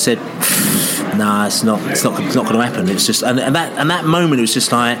maybe, and he just said, no, it's not going to happen. It's just and that moment, it was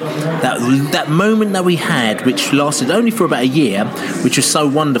just like that moment that we had, which lasted only for about a year, which was so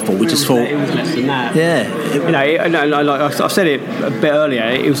wonderful. We just thought it was less than that. Yeah, like I said it a bit earlier.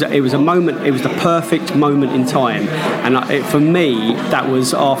 It was a moment. It was the perfect moment in time, and for me, that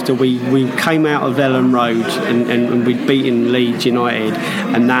was after we came out of Ellen Road and we'd beaten Leeds United,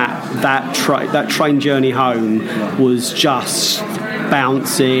 and that train journey home was just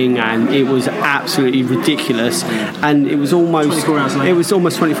bouncing, and it was absolutely ridiculous, and it was almost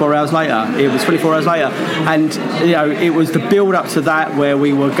 24 hours later, and it was the build up to that, where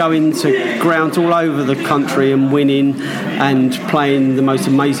we were going to grounds all over the country and winning and playing the most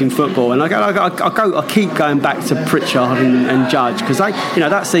amazing football. And I keep going back to Pritchard and Judge, because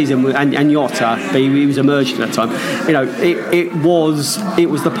that season, and Yotta, he was emerging at that time, it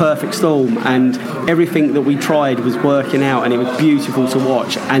was the perfect storm, and everything that we tried was working out, and it was beautiful to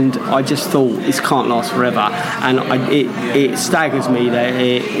watch. And I just thought, this can't last forever, and it staggers me that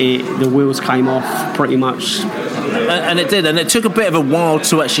the wheels came off pretty much. And it did, and it took a bit of a while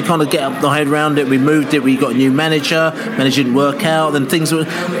to actually kind of get up the head around it. We moved it, we got a new manager didn't work out, then things were...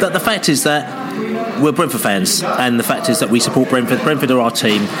 The fact is that we're Brentford fans, and the fact is that we support Brentford. Brentford are our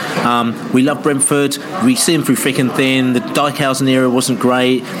team. We love Brentford. We see them through thick and thin. The Dijkhuizen era wasn't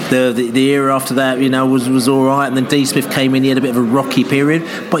great. The era after that, was all right. And then D. Smith came in. He had a bit of a rocky period.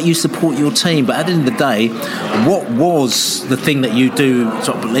 But you support your team. But at the end of the day, what was the thing that you do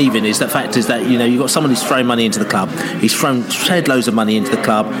sort of believe in is the fact is that you've got someone who's thrown money into the club. He's shed loads of money into the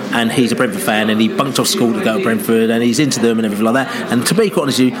club, and he's a Brentford fan, and he bunked off school to go to Brentford, and he's into them and everything like that. And to be quite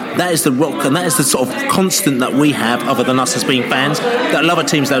honest with you, that is the rock, and that is the sort of constant that we have, other than us as being fans, that a lot of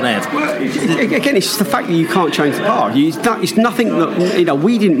teams don't have. Again, it's just the fact that you can't change the past. It's nothing that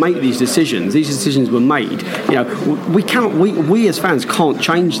we didn't make these decisions. These decisions were made. We as fans can't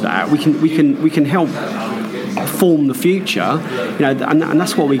change that. We can help form the future, and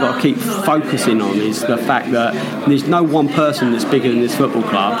that's what we got to keep focusing on, is the fact that there's no one person that's bigger than this football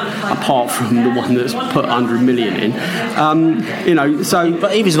club apart from the one that's put 100 million in.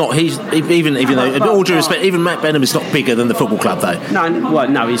 But even though, all due respect, even Matt Benham is not bigger than the football club, though. No,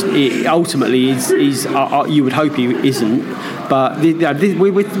 ultimately he's you would hope he isn't, but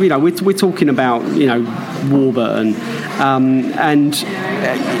we're talking about Warburton, and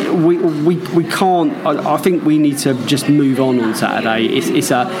we can't. I think we need to just move on Saturday.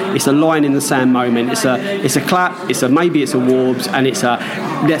 It's a line in the sand moment. It's a clap. Maybe it's a Warbs, and it's a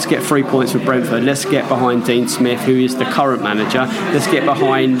let's get 3 points for Brentford. Let's get behind Dean Smith, who is the current manager. Let's get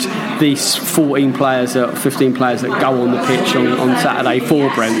behind these 15 players that go on the pitch on Saturday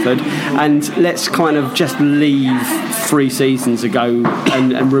for Brentford, and let's kind of just leave 3 seasons ago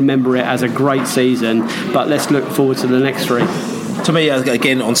and remember it as a great season. But let's look forward to the next 3. To me,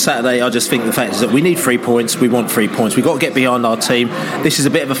 again, on Saturday, I just think the fact is that we need 3 points. We want 3 points. We've got to get behind our team. This is a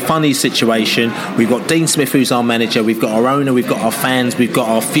bit of a funny situation. We've got Dean Smith, who's our manager. We've got our owner. We've got our fans. We've got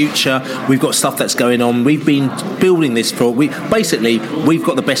our future. We've got stuff that's going on. We've been building this for... we've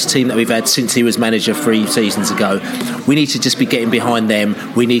got the best team that we've had since he was manager 3 seasons ago. We need to just be getting behind them.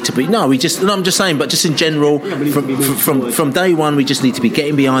 We need to be... I'm just saying, but just in general, from day one, we just need to be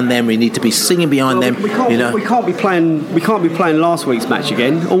getting behind them. We need to be singing behind them. We can't be playing last week's match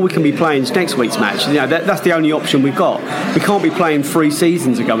again. All we can be playing is next week's match. That's the only option we've got. We can't be playing 3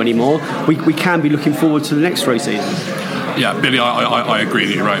 seasons ago anymore. We can be looking forward to the next 3 seasons. Yeah, Billy, I agree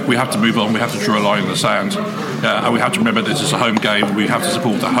with you, right? We have to move on. We have to draw a line in the sand. And we have to remember this is a home game. We have to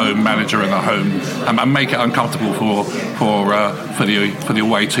support the home manager and the home, and make it uncomfortable for the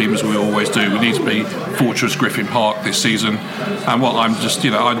away teams. We always do. We need to be Fortress Griffin Park this season. And what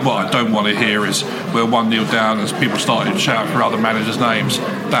I don't want to hear is we're 1-0 down as people started to shout for other managers' names.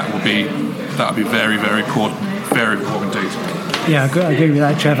 That would be very, very poor, very poor indeed. Yeah, I agree with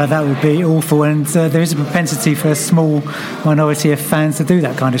that, Trevor. That would be awful, and there is a propensity for a small minority of fans to do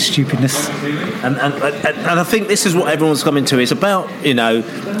that kind of stupidness. And I think this is what everyone's coming to. It's about,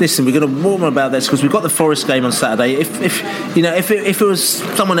 listen, we're going to warm about this because we've got the Forest game on Saturday. If it was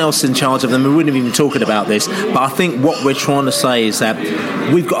someone else in charge of them, we wouldn't have even talking about this. But I think what we're trying to say is that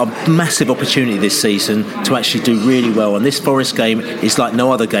we've got a massive opportunity this season to actually do really well. And this Forest game is like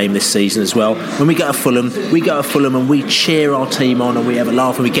no other game this season as well. When we go to Fulham and we cheer our team on and we have a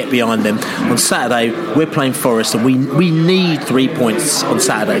laugh and we get behind them. On Saturday, we're playing Forest and we need 3 points on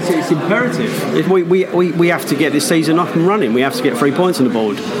Saturday. It's imperative. We have to get this season up and running. We have to get 3 points on the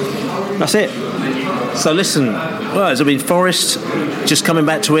board. That's it. So listen, Forest, just coming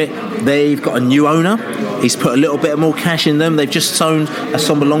back to it, they've got a new owner. He's put a little bit more cash in them. They've just signed a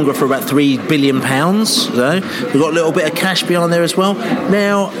Sombalonga for about £3 billion. So we've got a little bit of cash behind there as well.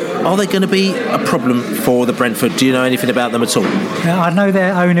 Now, are they going to be a problem for the Brentford? Do you know anything about them at all? I know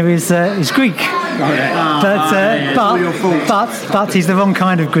their owner is Greek. But he's the wrong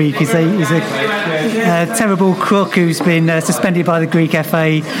kind of Greek. He's a terrible crook who's been suspended by the Greek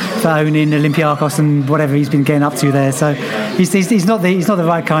FA for owning Olympiacos and whatever he's been getting up to there. So he's not the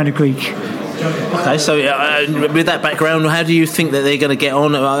right kind of Greek. Okay, so with that background, how do you think that they're going to get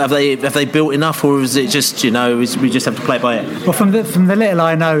on? Have they built enough, or is it just we just have to play it by ear? Well, from the little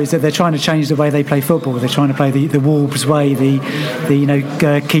I know is that they're trying to change the way they play football. They're trying to play the Wolves way, the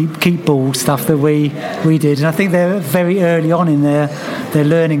keep ball stuff that we did, and I think they're very early on in their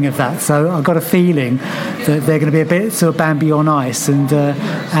learning of that. So I've got a feeling that they're going to be a bit sort of Bambi on ice, and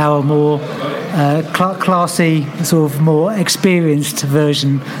our more classy, sort of more experienced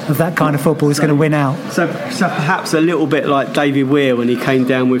version of that kind of football is going to win out. So perhaps a little bit like David Weir when he came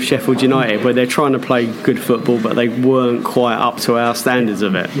down with Sheffield United, where they're trying to play good football but they weren't quite up to our standards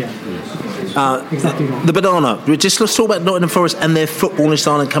of it. Yeah. Exactly right. The banana. Let's talk about Nottingham Forest and their footballing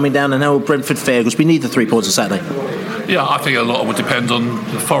style and coming down, and how will Brentford fare, because we need the 3 points on Saturday. Yeah, I think a lot would depend on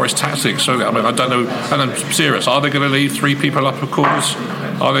the Forest tactics. So I don't know. And I'm serious. Are they going to leave 3 people up, of course?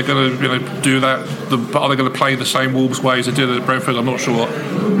 Are they going to do that? Are they going to play the same Wolves way as they did at Brentford? I'm not sure what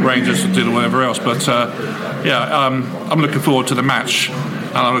Rangers did or whatever else. But I'm looking forward to the match,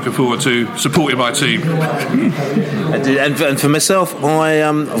 and I'm looking forward to supporting my team. And for myself,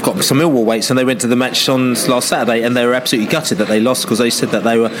 I've got some Millwall weights, and they went to the match on last Saturday, and they were absolutely gutted that they lost, because they said that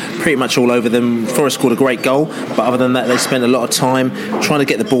they were pretty much all over them. Forest scored a great goal, but other than that, they spent a lot of time trying to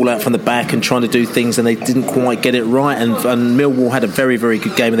get the ball out from the back and trying to do things, and they didn't quite get it right. And Millwall had a very, very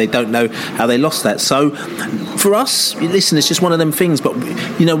good game, and they don't know how they lost that. So for us, listen, it's just one of them things. But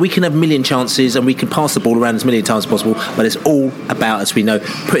we can have a million chances, and we can pass the ball around as many times as possible. But it's all about, as we know,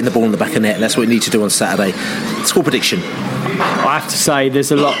 putting the ball in the back of the net. That's what we need to do on Saturday. Score prediction. I have to say,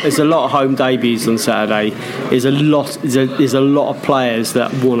 there's a lot of home debuts on Saturday. There's a lot of players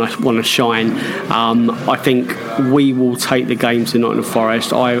that want to shine. I think we will take the game to Nottingham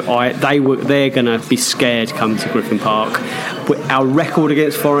Forest. They're going to be scared come to Griffin Park. But our record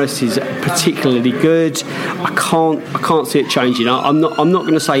against Forest is particularly good. I can't see it changing. I'm not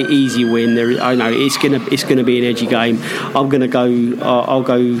going to say easy win. I know it's going to be an edgy game. I'll go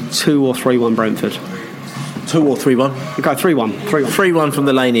 2 or 3-1 Brentford. 2 or 3-1? Okay, 3-1. 3-1 from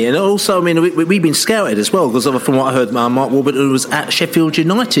the Laney. And also, we've been scouted as well, because from what I heard, Mark Warburton was at Sheffield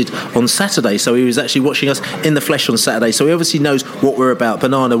United on Saturday, so he was actually watching us in the flesh on Saturday, so he obviously knows what we're about.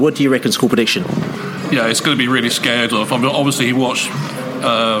 Banana, what do you reckon, score prediction? Yeah, it's going to be really scared of. Obviously, he watched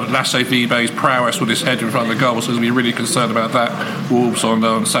Lasse Vibe's prowess with his head in front of the goal, so he's going to be really concerned about that. Wolves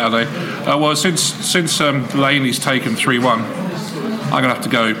on Saturday. Since Laney's taken 3-1, I'm going to have to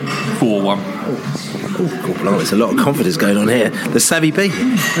go 4-1. Oh, there's a lot of confidence going on here. The Savvy B.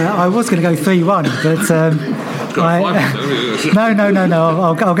 I was going to go 3-1, but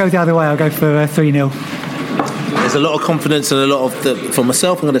no. I'll go the other way. I'll go for 3-0. There's a lot of confidence and a lot of for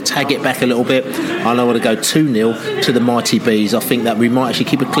myself, I'm going to tag it back a little bit, and I want to go 2-0 to the Mighty Bees. I think that we might actually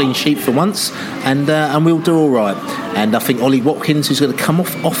keep a clean sheet for once, and we'll do all right. And I think Ollie Watkins is going to come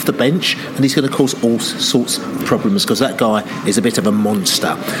off the bench, and he's going to cause all sorts of problems, because that guy is a bit of a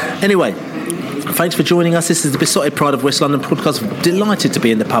monster. Anyway, thanks for joining us. This is the Besotted Pride of West London podcast. I'm delighted to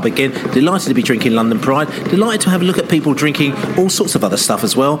be in the pub again, delighted to be drinking London Pride, delighted to have a look at people drinking all sorts of other stuff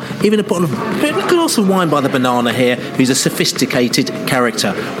as well, even a glass of wine by the Banana here, who's a sophisticated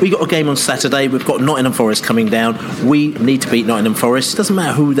character. We got a game on Saturday. We've got Nottingham Forest coming down. We need to beat Nottingham Forest. It doesn't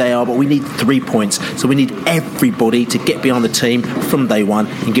matter who they are, but we need 3 points, so we need everybody to get behind the team from day one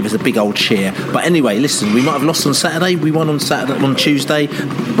and give us a big old cheer. But anyway, listen, we might have lost on Saturday, we won on Tuesday.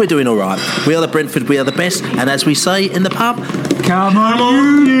 We're doing all right. We are the Brentford, we are the best, and as we say in the pub, come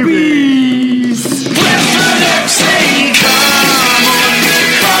on, you bees! Brentford FC, come on, you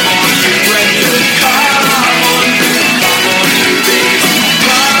Brentford, come on, you bees,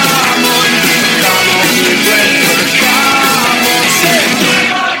 come on, you Brentford, come on, say,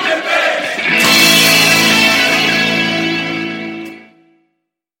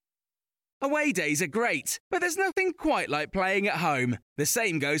 Away days are great, but there's nothing quite like playing at home. The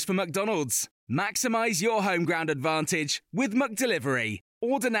same goes for McDonald's. Maximise your home ground advantage with McDelivery.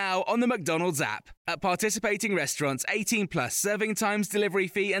 Order now on the McDonald's app. At participating restaurants, 18 plus, serving times, delivery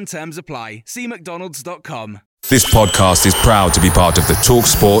fee and terms apply. See mcdonalds.com. This podcast is proud to be part of the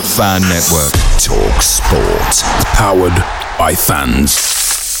TalkSport Fan Network. TalkSport. Powered by fans.